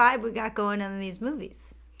same vibe we got going on in these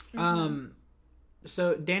movies.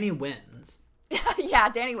 So Danny wins. Yeah,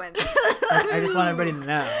 Danny wins. I just want everybody to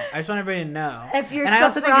know. If you're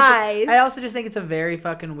and surprised. I also just think it's a very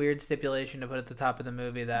fucking weird stipulation to put at the top of the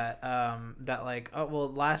movie that like, oh,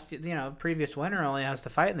 well, previous winner only has to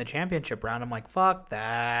fight in the championship round. I'm like, fuck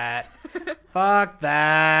that. Fuck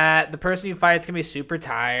that. The person who fights can be super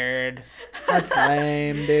tired. That's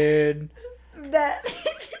lame, dude.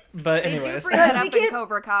 But anyways. They do bring that up in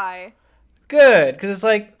Cobra Kai. Good, because it's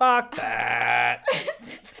like, fuck that.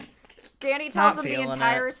 Danny tells him the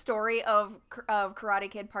entire story of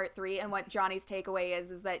Karate Kid Part 3, and what Johnny's takeaway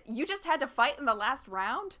is that you just had to fight in the last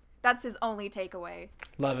round? That's his only takeaway.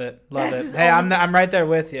 Love it. Hey, I'm right there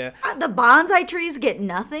with you. The bonsai trees get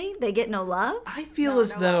nothing? They get no love? I feel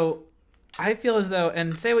as though,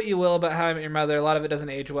 and say what you will about How I Met Your Mother, a lot of it doesn't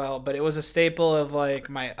age well, but it was a staple of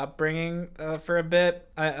like my upbringing for a bit,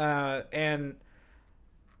 and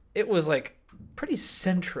it was like pretty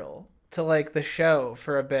central to like the show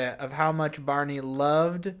for a bit of how much Barney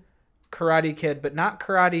loved Karate Kid, but not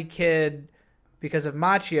Karate Kid because of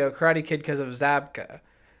Machio, Karate Kid because of Zabka.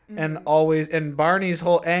 And Barney's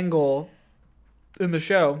whole angle in the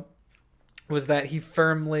show was that he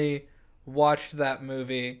firmly watched that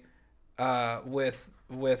movie with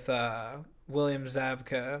William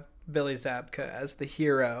Zabka, Billy Zabka as the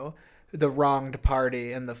hero, the wronged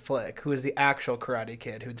party in the flick, who was the actual Karate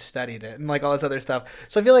Kid who'd studied it and like all this other stuff.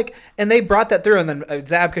 So I feel like, and they brought that through, and then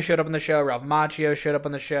Zabka showed up on the show, Ralph Macchio showed up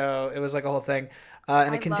on the show. It was like a whole thing,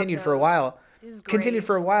 and it continued for a while.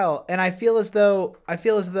 And I feel as though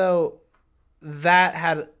that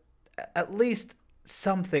had at least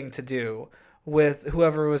something to do with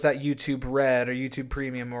whoever was at YouTube Red or YouTube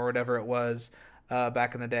Premium or whatever it was.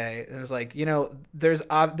 Back in the day, it was like,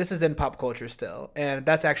 this is in pop culture still, and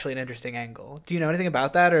that's actually an interesting angle. Do you know anything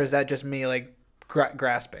about that, or is that just me like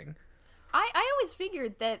grasping? I always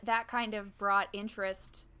figured that kind of brought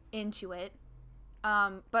interest into it,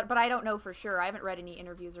 but I don't know for sure. I haven't read any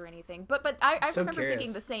interviews or anything, but I remember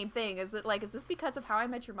thinking the same thing. Is this because of How I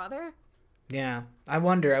Met Your Mother? Yeah, I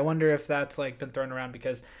wonder if that's like been thrown around,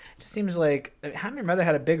 because it just seems like How I Met Your Mother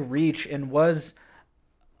had a big reach and was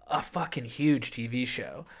a fucking huge TV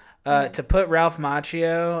show. To put Ralph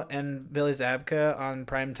Macchio and Billy Zabka on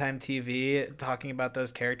primetime TV talking about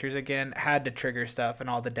those characters again had to trigger stuff in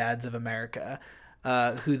all the dads of America,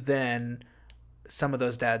 who then some of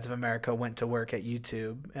those dads of America went to work at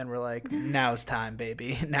YouTube and were like, now's time,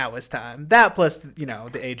 baby. Now is time. That plus,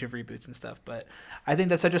 the age of reboots and stuff. But I think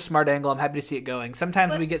that's such a smart angle. I'm happy to see it going.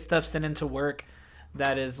 Sometimes we get stuff sent into work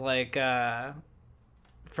that is like,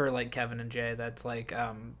 for like Kevin and Jay, that's like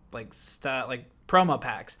promo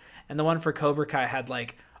packs, and the one for Cobra Kai had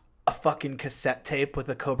like a fucking cassette tape with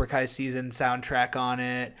a Cobra Kai season soundtrack on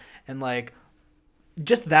it, and like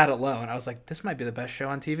just that alone, I was like, this might be the best show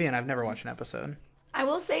on TV, and I've never watched an episode. I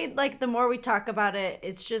will say, like, the more we talk about it,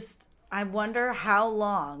 it's just, I wonder how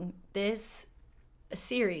long this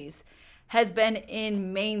series has been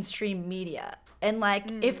in mainstream media. And, like,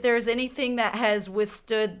 if there's anything that has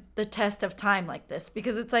withstood the test of time like this.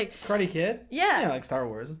 Because it's like... Karate Kid? Yeah. Yeah, like Star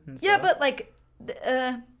Wars and stuff. Yeah, but, like,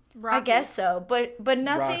 I guess so. But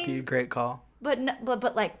nothing... Rocky, great call.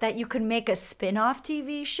 But like, that you could make a spin-off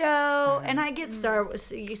TV show. And I get Star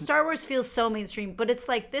Wars. Star Wars feels so mainstream. But it's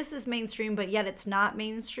like, this is mainstream, but yet it's not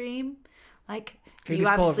mainstream. Like, Katie's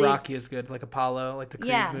pull of Rocky is good. Like Apollo, like the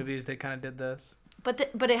Creed movies, they kind of did this. But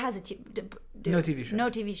it has a no TV show.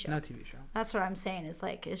 No TV show. No TV show. That's what I'm saying. It's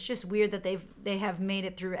like, it's just weird that they have made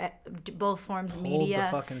it through both forms of media,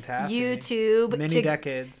 the fucking taffy. YouTube, many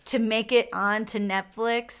decades, to make it onto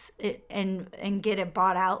Netflix and get it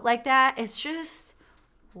bought out like that. It's just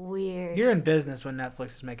weird. You're in business when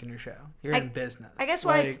Netflix is making your show. You're in business. I guess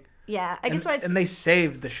why it's. Yeah, I guess why it's... And they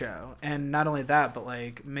saved the show. And not only that, but,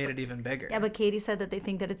 like, made it even bigger. Yeah, but Katie said that they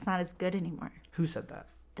think that it's not as good anymore. Who said that?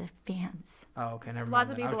 the fans. Oh, okay, never mind.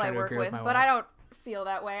 Lots of people I work with, but I don't feel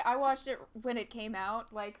that way. I watched it when it came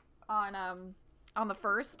out, like on the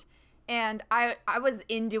first, and I was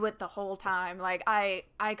into it the whole time. Like I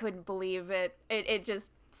couldn't believe it. It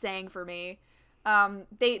just sang for me.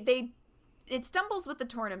 It stumbles with the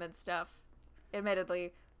tournament stuff,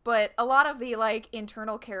 admittedly, but a lot of the like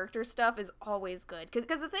internal character stuff is always good.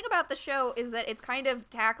 Because the thing about the show is that it's kind of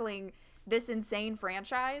tackling this insane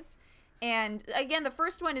franchise, and again, the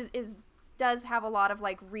first one does have a lot of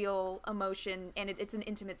like real emotion, and it's an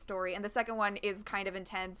intimate story, and the second one is kind of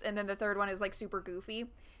intense, and then the third one is like super goofy.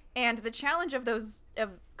 And the challenge of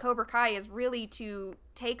Cobra Kai is really to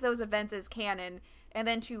take those events as canon and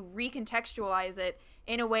then to recontextualize it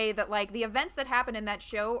in a way that like the events that happen in that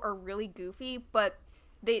show are really goofy, but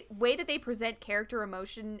the way that they present character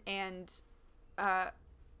emotion and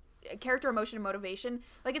motivation,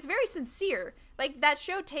 like it's very sincere. Like that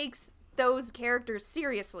show takes those characters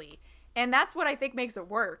seriously, and that's what I think makes it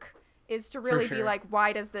work, is to really be like,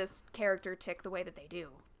 why does this character tick the way that they do?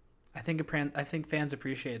 I think fans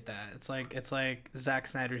appreciate that. It's like Zack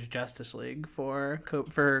Snyder's Justice League for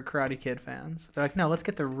Karate Kid fans. They're like, no, let's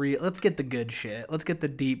get the good shit. Let's get the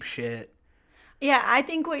deep shit. Yeah, I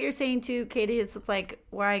think what you're saying too, Katie, is it's like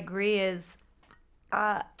where I agree is,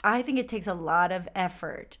 I think it takes a lot of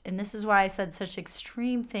effort, and this is why I said such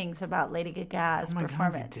extreme things about Lady Gaga's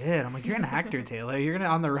performance. God, you did. I'm like, you're an actor, Taylor. You're gonna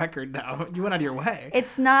on the record now. You went out of your way.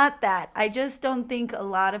 It's not that. I just don't think a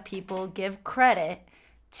lot of people give credit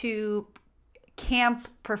to camp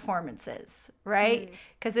performances, right?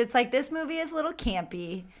 Because it's like this movie is a little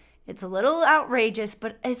campy, it's a little outrageous,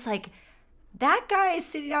 but it's like that guy is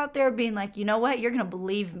sitting out there being like, you know what, you're gonna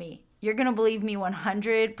believe me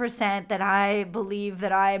 100% that I believe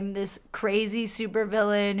that I'm this crazy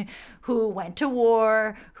supervillain who went to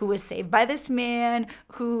war, who was saved by this man,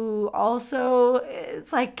 who also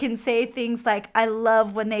it's like can say things like, I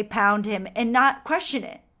love when they pound him, and not question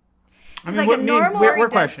it. It's like a normal. We're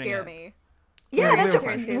questioning it. Me. Yeah, that's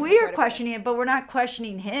we're questioning it, but we're not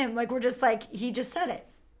questioning him. Like we're just like, he just said it.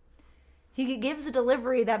 He gives a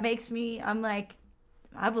delivery that makes me. I'm like,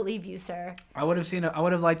 I believe you, sir. I would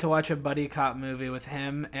have liked to watch a buddy cop movie with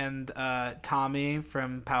him and Tommy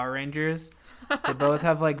from Power Rangers. They both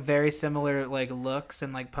have like very similar like looks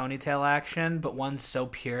and like ponytail action, but one's so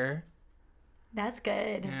pure. That's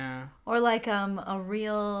good. Yeah. Or like a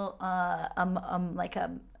real like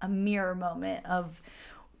a mirror moment of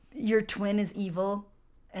your twin is evil,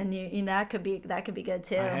 and that could be good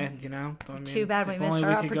too. Too bad we missed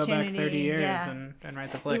our opportunity. Could go back 30 years and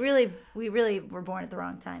write the flick. We really were born at the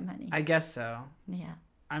wrong time, honey. I guess so. Yeah.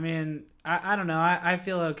 I mean, I don't know. I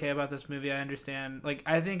feel okay about this movie. I understand. Like,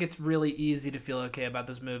 I think it's really easy to feel okay about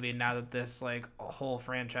this movie now that this like whole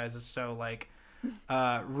franchise is so like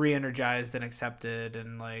re-energized and accepted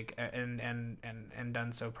and like and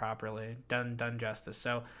done so properly, done justice.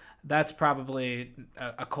 So that's probably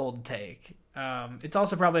a cold take. It's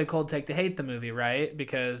also probably a cold take to hate the movie, right?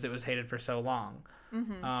 Because it was hated for so long.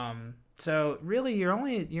 Mm-hmm. So really, you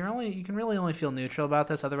can really only feel neutral about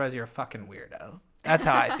this. Otherwise, you're a fucking weirdo. That's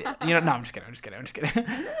how I feel. No, I'm just kidding.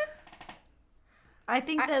 I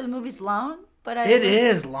think that the movie's long, but it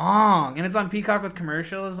is long, and it's on Peacock with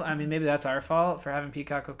commercials. I mean, maybe that's our fault for having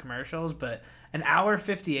Peacock with commercials, but an hour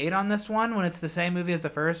 58 on this one when it's the same movie as the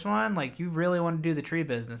first one, like you really want to do the tree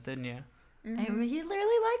business, didn't you? Mm-hmm. He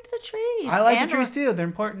literally liked the trees. I like the trees too. They're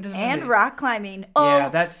important to the movie. And rock climbing. Yeah,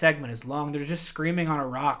 that segment is long. They're just screaming on a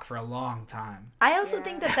rock for a long time. I also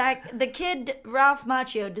think that the kid Ralph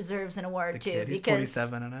Macchio deserves an award too. He's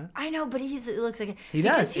 27 in it. I know, but it looks like he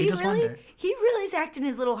does. He really is acting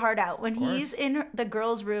his little heart out when he's in the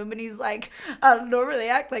girls' room and he's like, I don't normally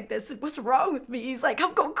act like this. What's wrong with me? He's like,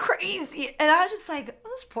 I'm going crazy, and I was just like, oh,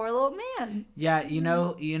 this poor little man. Yeah, you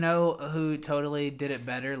know who totally did it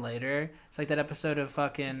better later. It's like that episode of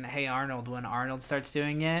fucking Hey Arnold when Arnold starts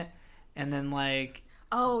doing it, and then like,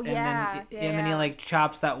 and then he like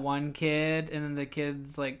chops that one kid, and then the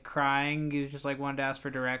kid's like crying. He's just like wanted to ask for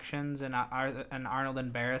directions, and Arnold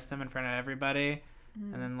embarrassed him in front of everybody,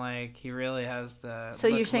 and then like he really has the. So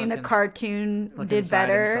you're saying the cartoon did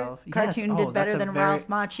better? Cartoon did better than Ralph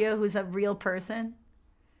Macchio, who's a real person.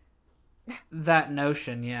 That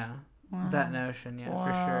notion, yeah. Wow. That notion, yeah,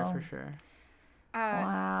 wow. For sure.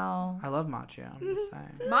 Wow. I love Macchio. I'm just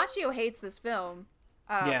saying. Macchio hates this film.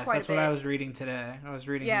 Yes, that's what I was reading today. I was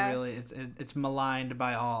reading really it's maligned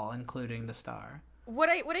by all, including the star. What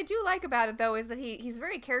I do like about it though is that he's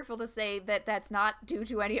very careful to say that that's not due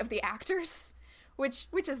to any of the actors, which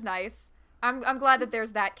is nice. I'm glad that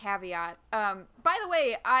there's that caveat. By the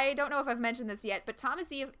way, I don't know if I've mentioned this yet, but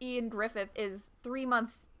Thomas Ian Griffith is 3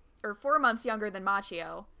 months or 4 months younger than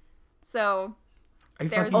Machio. So are you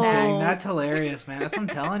there's fucking that. kidding? That's hilarious, man. That's what I'm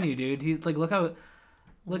telling you, dude. He's like, look how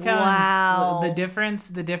Wow. the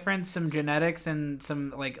difference, some genetics and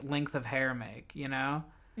some like length of hair make, you know?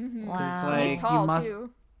 Mm-hmm. Wow. It's like, He's tall too.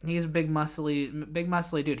 He's a big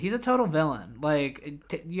muscly dude. He's a total villain. Like,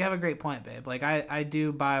 you have a great point, babe. Like, I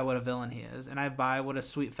do buy what a villain he is, and I buy what a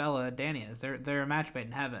sweet fella Danny is. They're a match made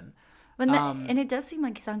in heaven. And it does seem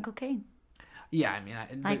like he's on cocaine. Yeah, I mean,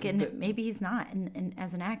 maybe he's not, and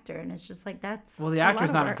as an actor, and it's just like that's. Well, the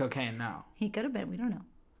actor's not on cocaine, no. He could have been. We don't know.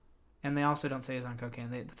 And they also don't say he's on cocaine.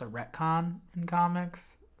 That's a retcon in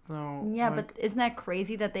comics. So yeah, like, but isn't that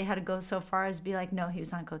crazy that they had to go so far as be like, no, he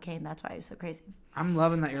was on cocaine. That's why he was so crazy. I'm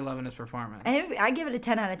loving that you're loving his performance. I give it a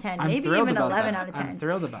 10 out of 10. I'm maybe even 11 that. out of 10. I'm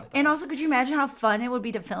thrilled about that. And also, could you imagine how fun it would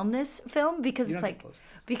be to film this film? Because it's like,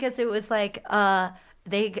 because it was like,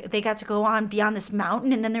 they got to go on beyond this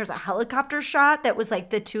mountain, and then there's a helicopter shot that was like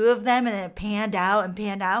the two of them, and then it panned out, and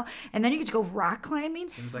then you get to go rock climbing.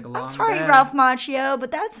 Seems like a long I'm sorry, day. Ralph Macchio, but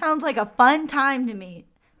that sounds like a fun time to me.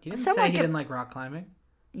 He didn't say he didn't like rock climbing.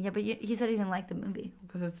 Yeah, but he said he didn't like the movie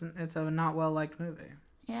because it's a not well liked movie.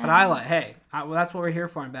 Yeah. But I like. Hey, well, that's what we're here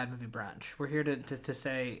for in Bad Movie Brunch. We're here to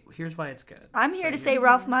say here's why it's good. I'm here to say,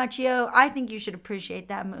 Ralph Macchio, I think you should appreciate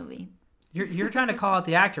that movie. You're trying to call out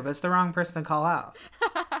the actor, but it's the wrong person to call out.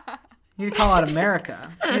 You need to call out America.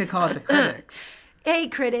 You need to call out the critics. Hey,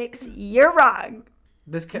 critics, you're wrong.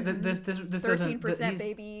 This 13%,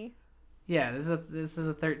 baby. Yeah, this is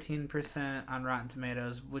a 13% on Rotten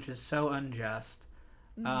Tomatoes, which is so unjust.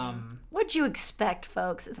 What'd you expect,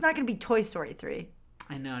 folks? It's not going to be Toy Story 3.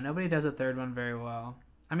 I know nobody does a third one very well.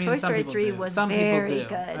 I mean, Toy some Story people 3 do. was Some very people do. good.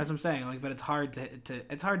 That's what I'm saying. Like, but it's hard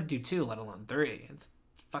to do 2, let alone 3. It's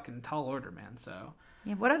fucking tall order, man. So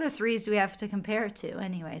yeah, what other 3s do we have to compare it to,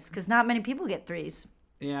 anyways? Because not many people get 3s.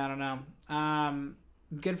 Yeah, I don't know.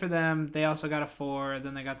 Good for them. They also got a 4.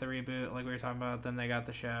 Then they got the reboot, like we were talking about. Then they got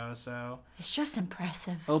the show. So it's just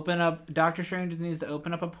impressive. Open up. Doctor Strange needs to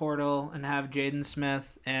open up a portal and have Jaden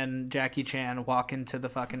Smith and Jackie Chan walk into the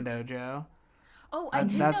fucking dojo. Oh, I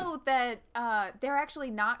do know that they're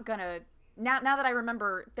actually not gonna. Now that I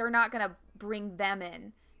remember, they're not gonna bring them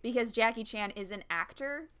in because Jackie Chan is an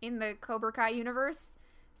actor in the Cobra Kai universe.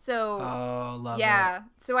 So love it.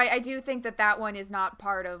 So I do think that one is not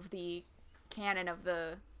part of the canon of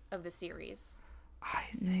the series. I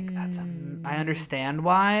think I understand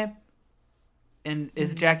why. And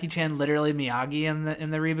is Jackie Chan literally Miyagi in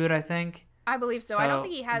the reboot? I think. I believe so. I don't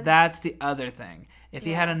think he has. That's the other thing. If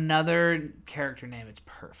he had another character name, it's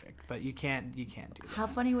perfect. But you can't do that. How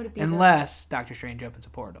funny would it be? Unless Doctor Strange opens a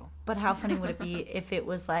portal. But how funny would it be if it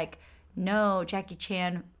was like, no, Jackie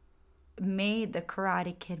Chan made the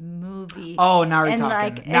Karate Kid movie. Oh, now you're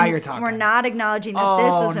talking. Now you're talking. We're not acknowledging that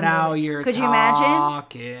this was a now movie. You're Could talking. you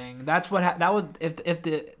imagine? That's what that would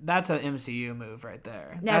that's an MCU move right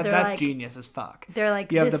there. Yeah, that's genius as fuck. They're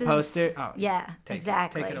like, you have the poster. Oh, yeah,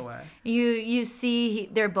 exactly. Take it away. You see,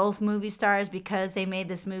 they're both movie stars because they made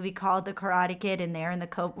this movie called The Karate Kid, and they're in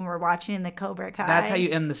when we're watching in the Cobra Kai. That's how you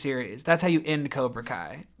end the series. That's how you end Cobra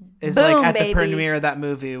Kai. It's Boom, like at baby. the premiere of that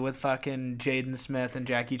movie with fucking Jaden Smith and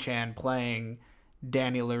Jackie Chan playing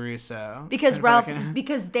Danny LaRusso. Because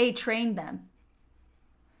because they trained them.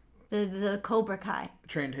 The Cobra Kai.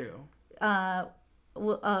 Trained who?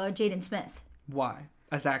 Jaden Smith. Why?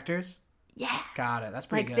 As actors? Yeah. Got it. That's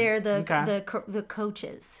pretty good. Like they're the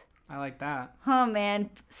coaches. I like that. Oh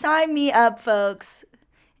man, sign me up, folks.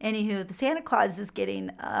 Anywho, the Santa Claus is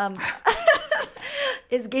getting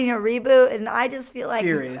is getting a reboot, and I just feel like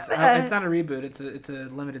series. It's not a reboot. It's a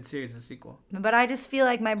limited series, a sequel. But I just feel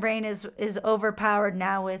like my brain is overpowered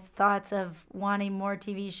now with thoughts of wanting more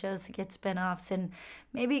TV shows to get spinoffs, and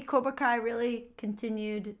maybe Cobra Kai really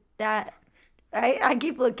continued that. I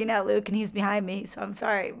keep looking at Luke, and he's behind me, so I'm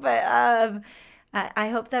sorry, but I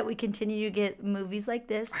hope that we continue to get movies like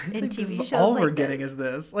this and TV shows all like we're getting this. is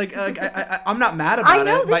this. Like I'm not mad about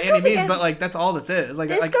it by any means, but like that's all this is. Like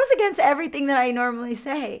this goes against everything that I normally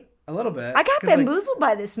say. A little bit. I got bamboozled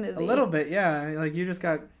by this movie. A little bit, yeah. Like you just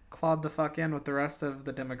got clawed the fuck in with the rest of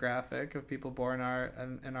the demographic of people born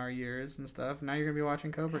in our years and stuff. Now you're gonna be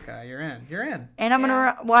watching Cobra Kai. You're in. And I'm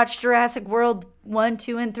gonna watch Jurassic World 1,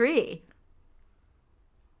 2, and 3.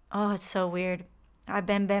 Oh, it's so weird. I've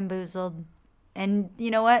been bamboozled. And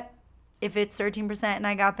you know what? If it's 13% and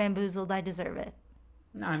I got bamboozled, I deserve it.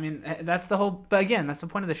 No, I mean, that's the whole... But again, that's the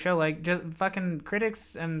point of the show. Like, just fucking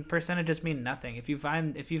critics and percentages mean nothing. If you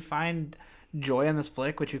find joy in this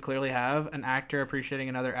flick, which you clearly have, an actor appreciating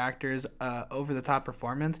another actor's over-the-top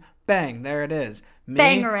performance, bang, there it is.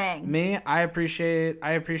 Bangarang. I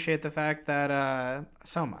appreciate the fact that...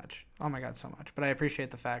 so much. Oh my God, so much. But I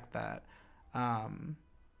appreciate the fact that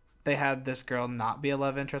they had this girl not be a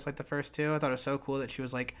love interest like the first two. I thought it was so cool that she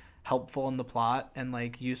was like helpful in the plot and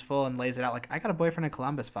like useful and lays it out like, I got a boyfriend in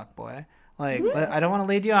Columbus, fuck boy. Like, I don't want to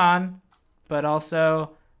lead you on, but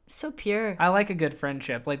also so pure. I like a good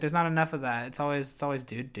friendship. Like, there's not enough of that. It's always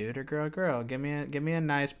dude or girl. Give me a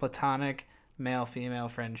nice platonic male female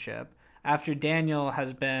friendship. After Daniel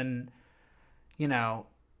has been, you know,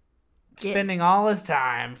 spending all his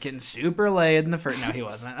time getting super laid in the first. No, he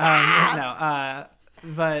wasn't.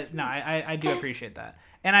 But no, I do appreciate that,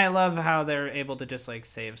 and I love how they're able to just like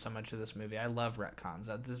save so much of this movie. I love retcons.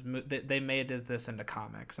 They made this into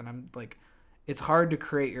comics, and I'm like, it's hard to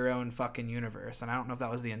create your own fucking universe, and I don't know if that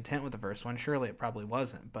was the intent with the first one. Surely it probably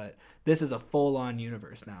wasn't, but this is a full-on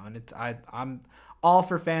universe now, and I'm all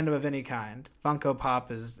for fandom of any kind. Funko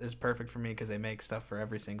Pop is perfect for me because they make stuff for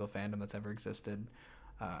every single fandom that's ever existed,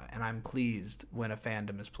 and I'm pleased when a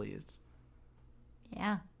fandom is pleased.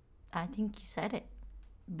 Yeah, I think you said it.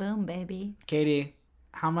 Boom, baby. Katie,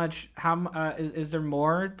 is there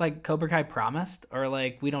more like Cobra Kai promised, or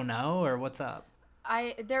like we don't know, or what's up?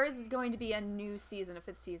 There is going to be a new season, a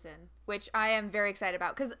 5th season, which I am very excited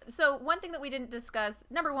about. So one thing that we didn't discuss,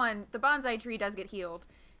 number one, the bonsai tree does get healed.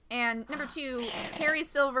 And number two, Terry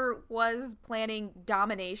Silver was planning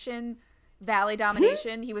Valley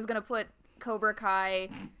domination. He was going to put Cobra Kai...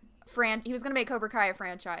 he was going to make Cobra Kai a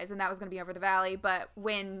franchise, and that was going to be over the Valley. But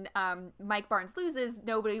when Mike Barnes loses,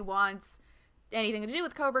 nobody wants anything to do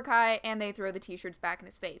with Cobra Kai, and they throw the t-shirts back in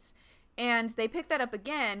his face. And they pick that up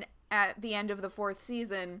again at the end of the 4th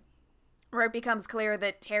season, where it becomes clear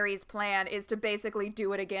that Terry's plan is to basically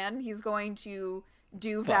do it again. He's going to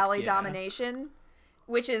do Valley domination,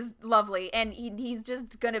 which is lovely. And he's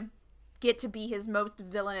just going to get to be his most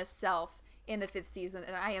villainous self in the 5th season,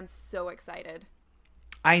 and I am so excited.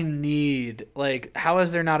 I need, like, how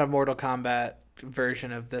is there not a Mortal Kombat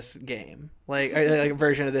version of this game? Like a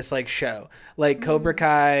version of this, like, show? Like, Cobra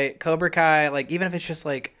Kai, like, even if it's just,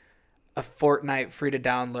 like, a Fortnite free to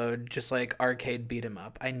download, just, like, arcade beat 'em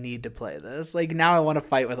up. I need to play this. Like, now I want to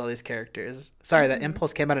fight with all these characters. Sorry, that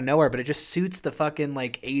impulse came out of nowhere, but it just suits the fucking,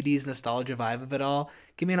 like, 80s nostalgia vibe of it all.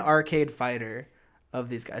 Give me an arcade fighter of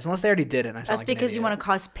these guys, unless they already did it. That's because you want to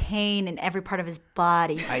cause pain in every part of his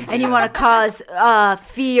body, and you want to cause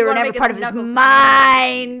fear in every part of his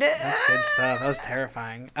mind. That's good stuff. That was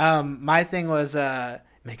terrifying. My thing was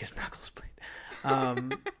make his knuckles bleed.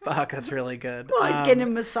 Fuck, that's really good. Well, he's getting a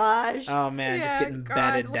massage. Oh man, just getting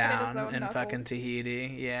bedded down in fucking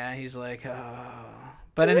Tahiti. Yeah, he's like, oh.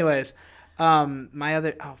 But anyways, I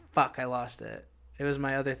lost it. It was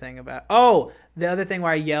my other thing about... Oh, the other thing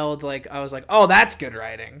where I yelled, like, I was like, oh, that's good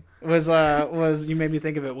writing. Was you made me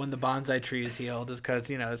think of it when the bonsai tree is healed. Is because,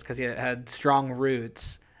 it's because he had strong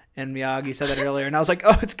roots. And Miyagi said that earlier. And I was like,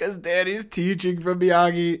 oh, it's because Danny's teaching from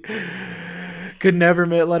Miyagi. Could never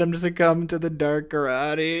let him succumb to the dark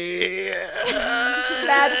karate.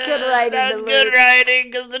 That's good writing. That's good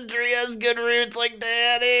writing because the tree has good roots like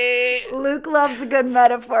Danny. Luke loves a good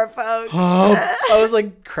metaphor, folks. Oh, I was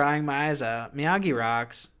like crying my eyes out. Miyagi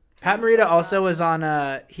rocks. Pat Morita also was on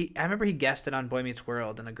I remember he guested on Boy Meets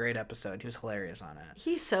World in a great episode. He was hilarious on it.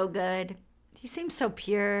 He's so good. He seems so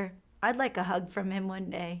pure. I'd like a hug from him one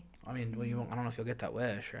day. I mean, I don't know if you'll get that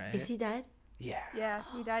wish, right? Is he dead? Yeah. Yeah,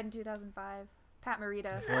 he died in 2005. Pat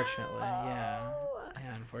Morita. Unfortunately, yeah.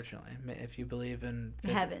 Yeah, unfortunately. If you believe in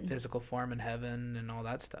physical form and heaven and all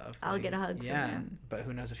that stuff. I'll get a hug from him. But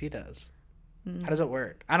who knows if he does. How does it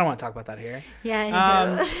work? I don't want to talk about that here.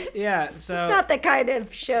 Yeah, yeah, so... It's not the kind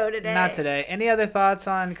of show today. Not today. Any other thoughts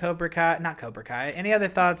on Cobra Kai? Not Cobra Kai. Any other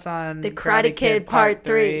thoughts on... The Karate Kid Part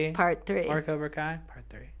 3. Part 3. Or Cobra Kai Part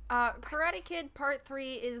 3. Karate Kid Part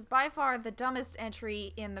 3 is by far the dumbest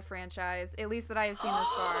entry in the franchise, at least that I have seen this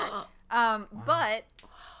far. Wow.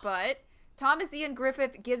 But Thomas Ian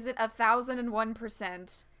Griffith gives it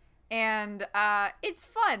 1,001%, and it's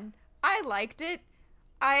fun. I liked it.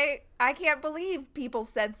 I can't believe people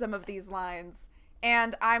said some of these lines,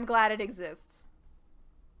 and I'm glad it exists.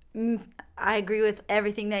 I agree with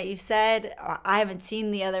everything that you said. I haven't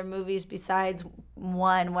seen the other movies besides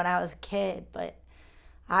one when I was a kid, but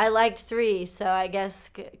I liked 3, so I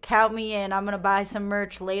guess count me in. I'm going to buy some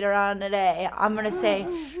merch later on today. I'm going to say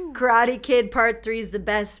Karate Kid Part 3 is the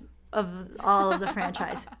best of all of the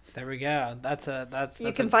franchise. There we go.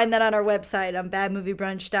 You can find that on our website on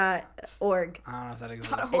badmoviebrunch.org. I don't know if that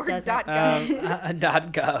exists.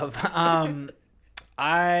 .gov.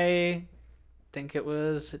 I think it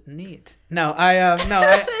was neat. No,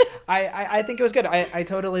 I think it was good. I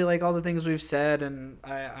totally like all the things we've said, and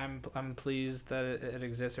I'm pleased that it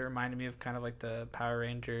exists. It reminded me of kind of like the Power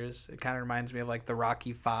Rangers. It kind of reminds me of like the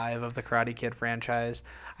Rocky V of the Karate Kid franchise.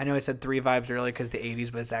 I know I said 3 vibes earlier because the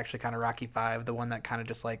 80s, but it's actually kind of Rocky V, the one that kind of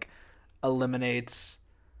just like eliminates.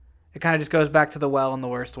 It kind of just goes back to the well in the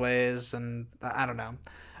worst ways, and I don't know.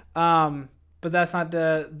 But that's not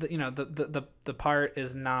the part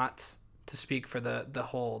is not to speak for the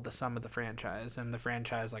sum of the franchise, and the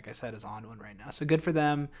franchise, like I said, is on one right now. So good for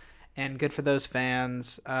them, and good for those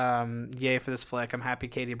fans. Yay for this flick. I'm happy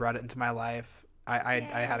Katie brought it into my life. I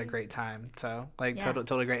had a great time. So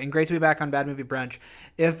totally great, and great to be back on Bad Movie Brunch.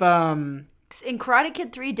 And Karate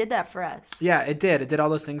Kid 3 did that for us. Yeah, it did. It did all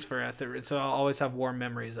those things for us. So I'll always have warm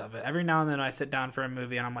memories of it. Every now and then I sit down for a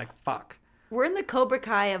movie and I'm like, fuck. We're in the Cobra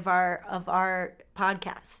Kai of our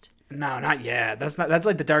podcast. No, not yet. That's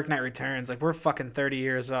like the Dark Knight Returns. Like, we're fucking 30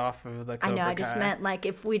 years off of the Cobra Kai. I know. I just meant like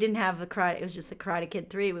if we didn't have it was just a Karate Kid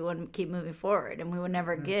 3, we wouldn't keep moving forward, and we would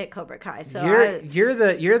never get Cobra Kai. So you're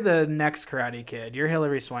the next Karate Kid. You're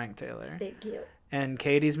Hilary Swank Taylor. Thank you. And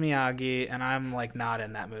Katie's Miyagi, and I'm like not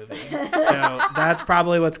in that movie. So that's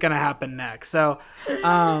probably what's gonna happen next. So,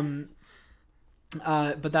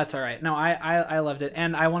 but that's all right. No, I loved it,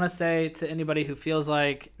 and I want to say to anybody who feels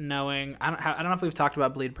like knowing, I don't know if we've talked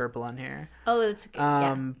about Bleed Purple on here. Oh, that's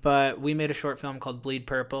good. But we made a short film called Bleed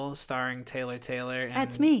Purple, starring Taylor Taylor. And,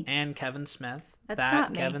 that's me. And Kevin Smith. That's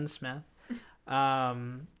not me. Kevin Smith.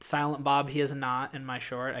 Silent Bob, he is not in my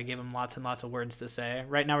short. I gave him lots and lots of words to say.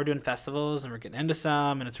 Right now we're doing festivals and we're getting into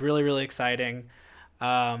some, and it's really, really exciting.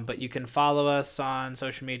 But you can follow us on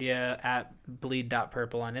social media at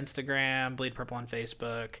bleed.purple on Instagram, Bleed Purple on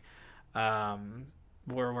Facebook.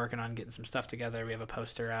 We're working on getting some stuff together. We have a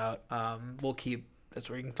poster out. That's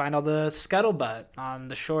where you can find all the scuttlebutt on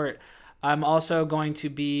the short. I'm also going to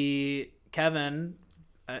be, Kevin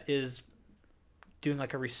is doing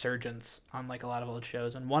like a resurgence on like a lot of old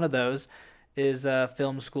shows, and one of those is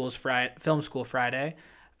Film School Friday. Film School Fridays.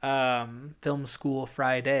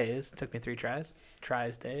 Took me 3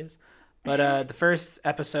 tries days, but the first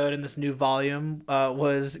episode in this new volume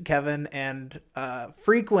was Kevin and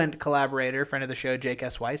frequent collaborator, friend of the show, Jake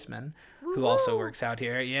S. Weissman, who also works out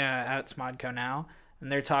here at Smodco now,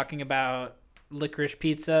 and they're talking about Licorice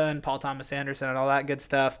Pizza and Paul Thomas Anderson and all that good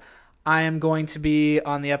stuff. I am going to be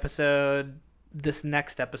on the episode, this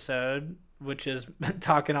next episode, which is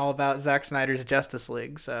talking all about Zack Snyder's Justice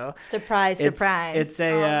League. So surprise! It's I'm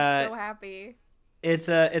so happy. It's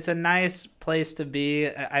a nice place to be.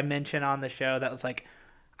 I mentioned on the show that was like,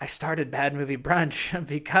 I started Bad Movie Brunch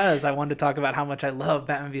because I wanted to talk about how much I love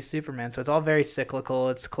Batman v Superman. So it's all very cyclical.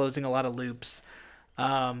 It's closing a lot of loops.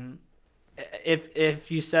 If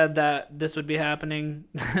you said that this would be happening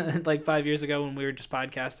like 5 years ago when we were just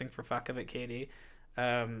podcasting for fuck of it, Katie,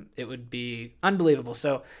 it would be unbelievable.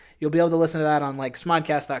 So you'll be able to listen to that on like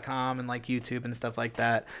smodcast.com and like YouTube and stuff like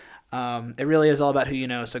that. It really is all about who you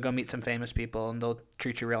know. So go meet some famous people and they'll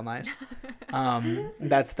treat you real nice.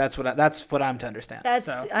 That's what I'm to understand. That's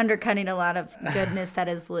undercutting a lot of goodness that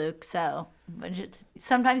is Luke. So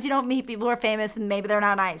sometimes you don't meet people who are famous and maybe they're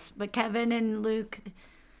not nice, but Kevin and Luke,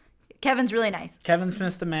 Kevin's really nice. Kevin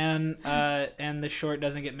Smith's the man, and the short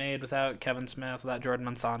doesn't get made without Kevin Smith, without Jordan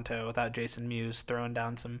Monsanto, without Jason Mewes throwing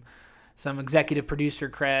down some executive producer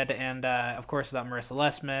cred, and of course without Marissa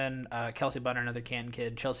Lessman, Kelsey Bunner, another Canton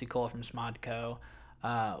kid, Chelsea Cole from Smodco.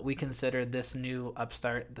 We consider this new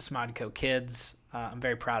upstart the Smodco Kids. I'm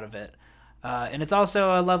very proud of it. And it's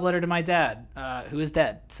also a love letter to my dad, who is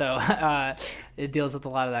dead. So it deals with a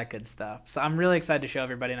lot of that good stuff. So I'm really excited to show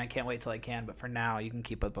everybody, and I can't wait till I can. But for now, you can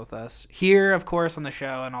keep up with us here, of course, on the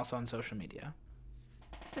show and also on social media.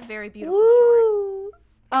 It's a very beautiful short.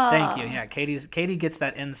 Thank you. Yeah, Katie gets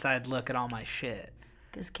that inside look at all my shit.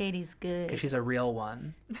 Because Katie's good. Because she's a real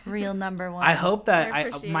one. Real number one. I hope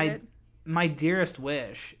that it. my dearest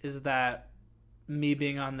wish is that me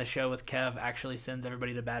being on the show with Kev actually sends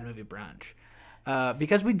everybody to Bad Movie Brunch,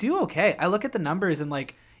 because we do okay. I look at the numbers and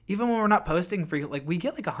like even when we're not posting we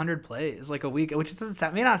get like 100 plays like a week, which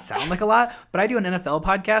may not sound like a lot, but I do an NFL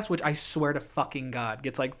podcast which I swear to fucking God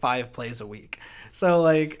gets like 5 plays a week. So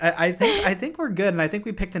like I think we're good, and I think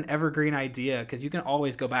we picked an evergreen idea because you can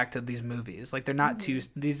always go back to these movies. Like they're not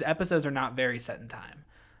these episodes are not very set in time.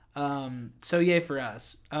 So yay for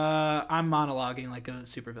us. I'm monologuing like a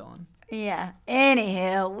supervillain. Yeah.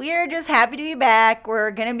 Anywho, we're just happy to be back.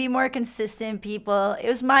 We're gonna be more consistent, people. It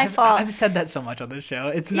was my fault. I've said that so much on this show.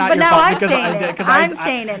 It's not but your now fault I'm because saying I it. did. I'm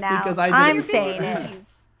saying it now. Because I did. I'm saying it.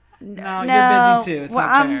 No, you're busy too. It's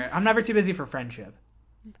not fair. I'm never too busy for friendship.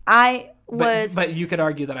 was. But you could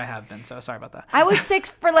argue that I have been, so sorry about that. I was sick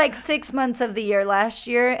for like 6 months of the year last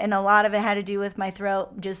year, and a lot of it had to do with my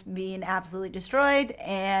throat just being absolutely destroyed,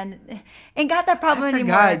 and got that problem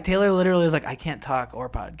anymore. Taylor literally was like, I can't talk or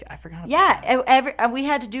podcast. I forgot. We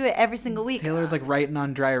had to do it every single week. Taylor's like writing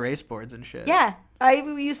on dry erase boards and shit. Yeah,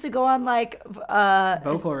 we used to go on like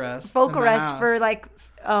vocal rest for like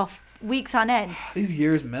weeks on end. These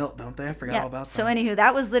years melt, don't they? I forgot all about that. So anywho,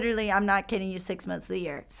 that was literally, I'm not kidding you, 6 months of the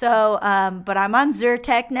year. So, but I'm on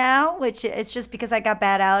Zyrtec now, which it's just because I got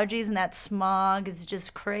bad allergies and that smog is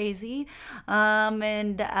just crazy.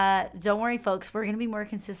 And don't worry, folks, we're gonna be more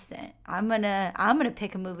consistent. I'm gonna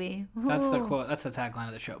pick a movie. That's the quote. That's the tagline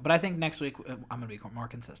of the show. But I think next week I'm gonna be more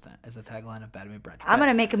consistent. Is the tagline of Bad Movie Brunch. I'm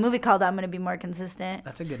gonna make a movie called I'm Gonna Be More Consistent.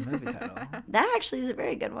 That's a good movie title. That actually is a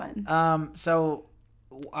very good one. So.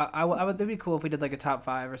 I would. It'd be cool if we did like a top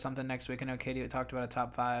 5 or something next week. I know Katie talked about a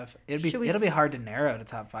top 5. It'll be hard to narrow to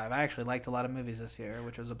top 5. I actually liked a lot of movies this year,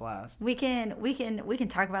 which was a blast. We can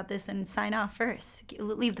talk about this and sign off first.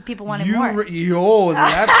 Leave the people wanting more. That's with all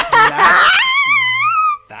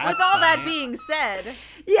funny. that being said,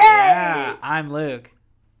 Yay! Yeah, I'm Luke.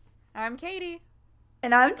 I'm Katie.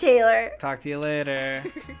 And I'm Taylor. Talk to you later.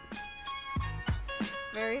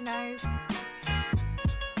 Very nice.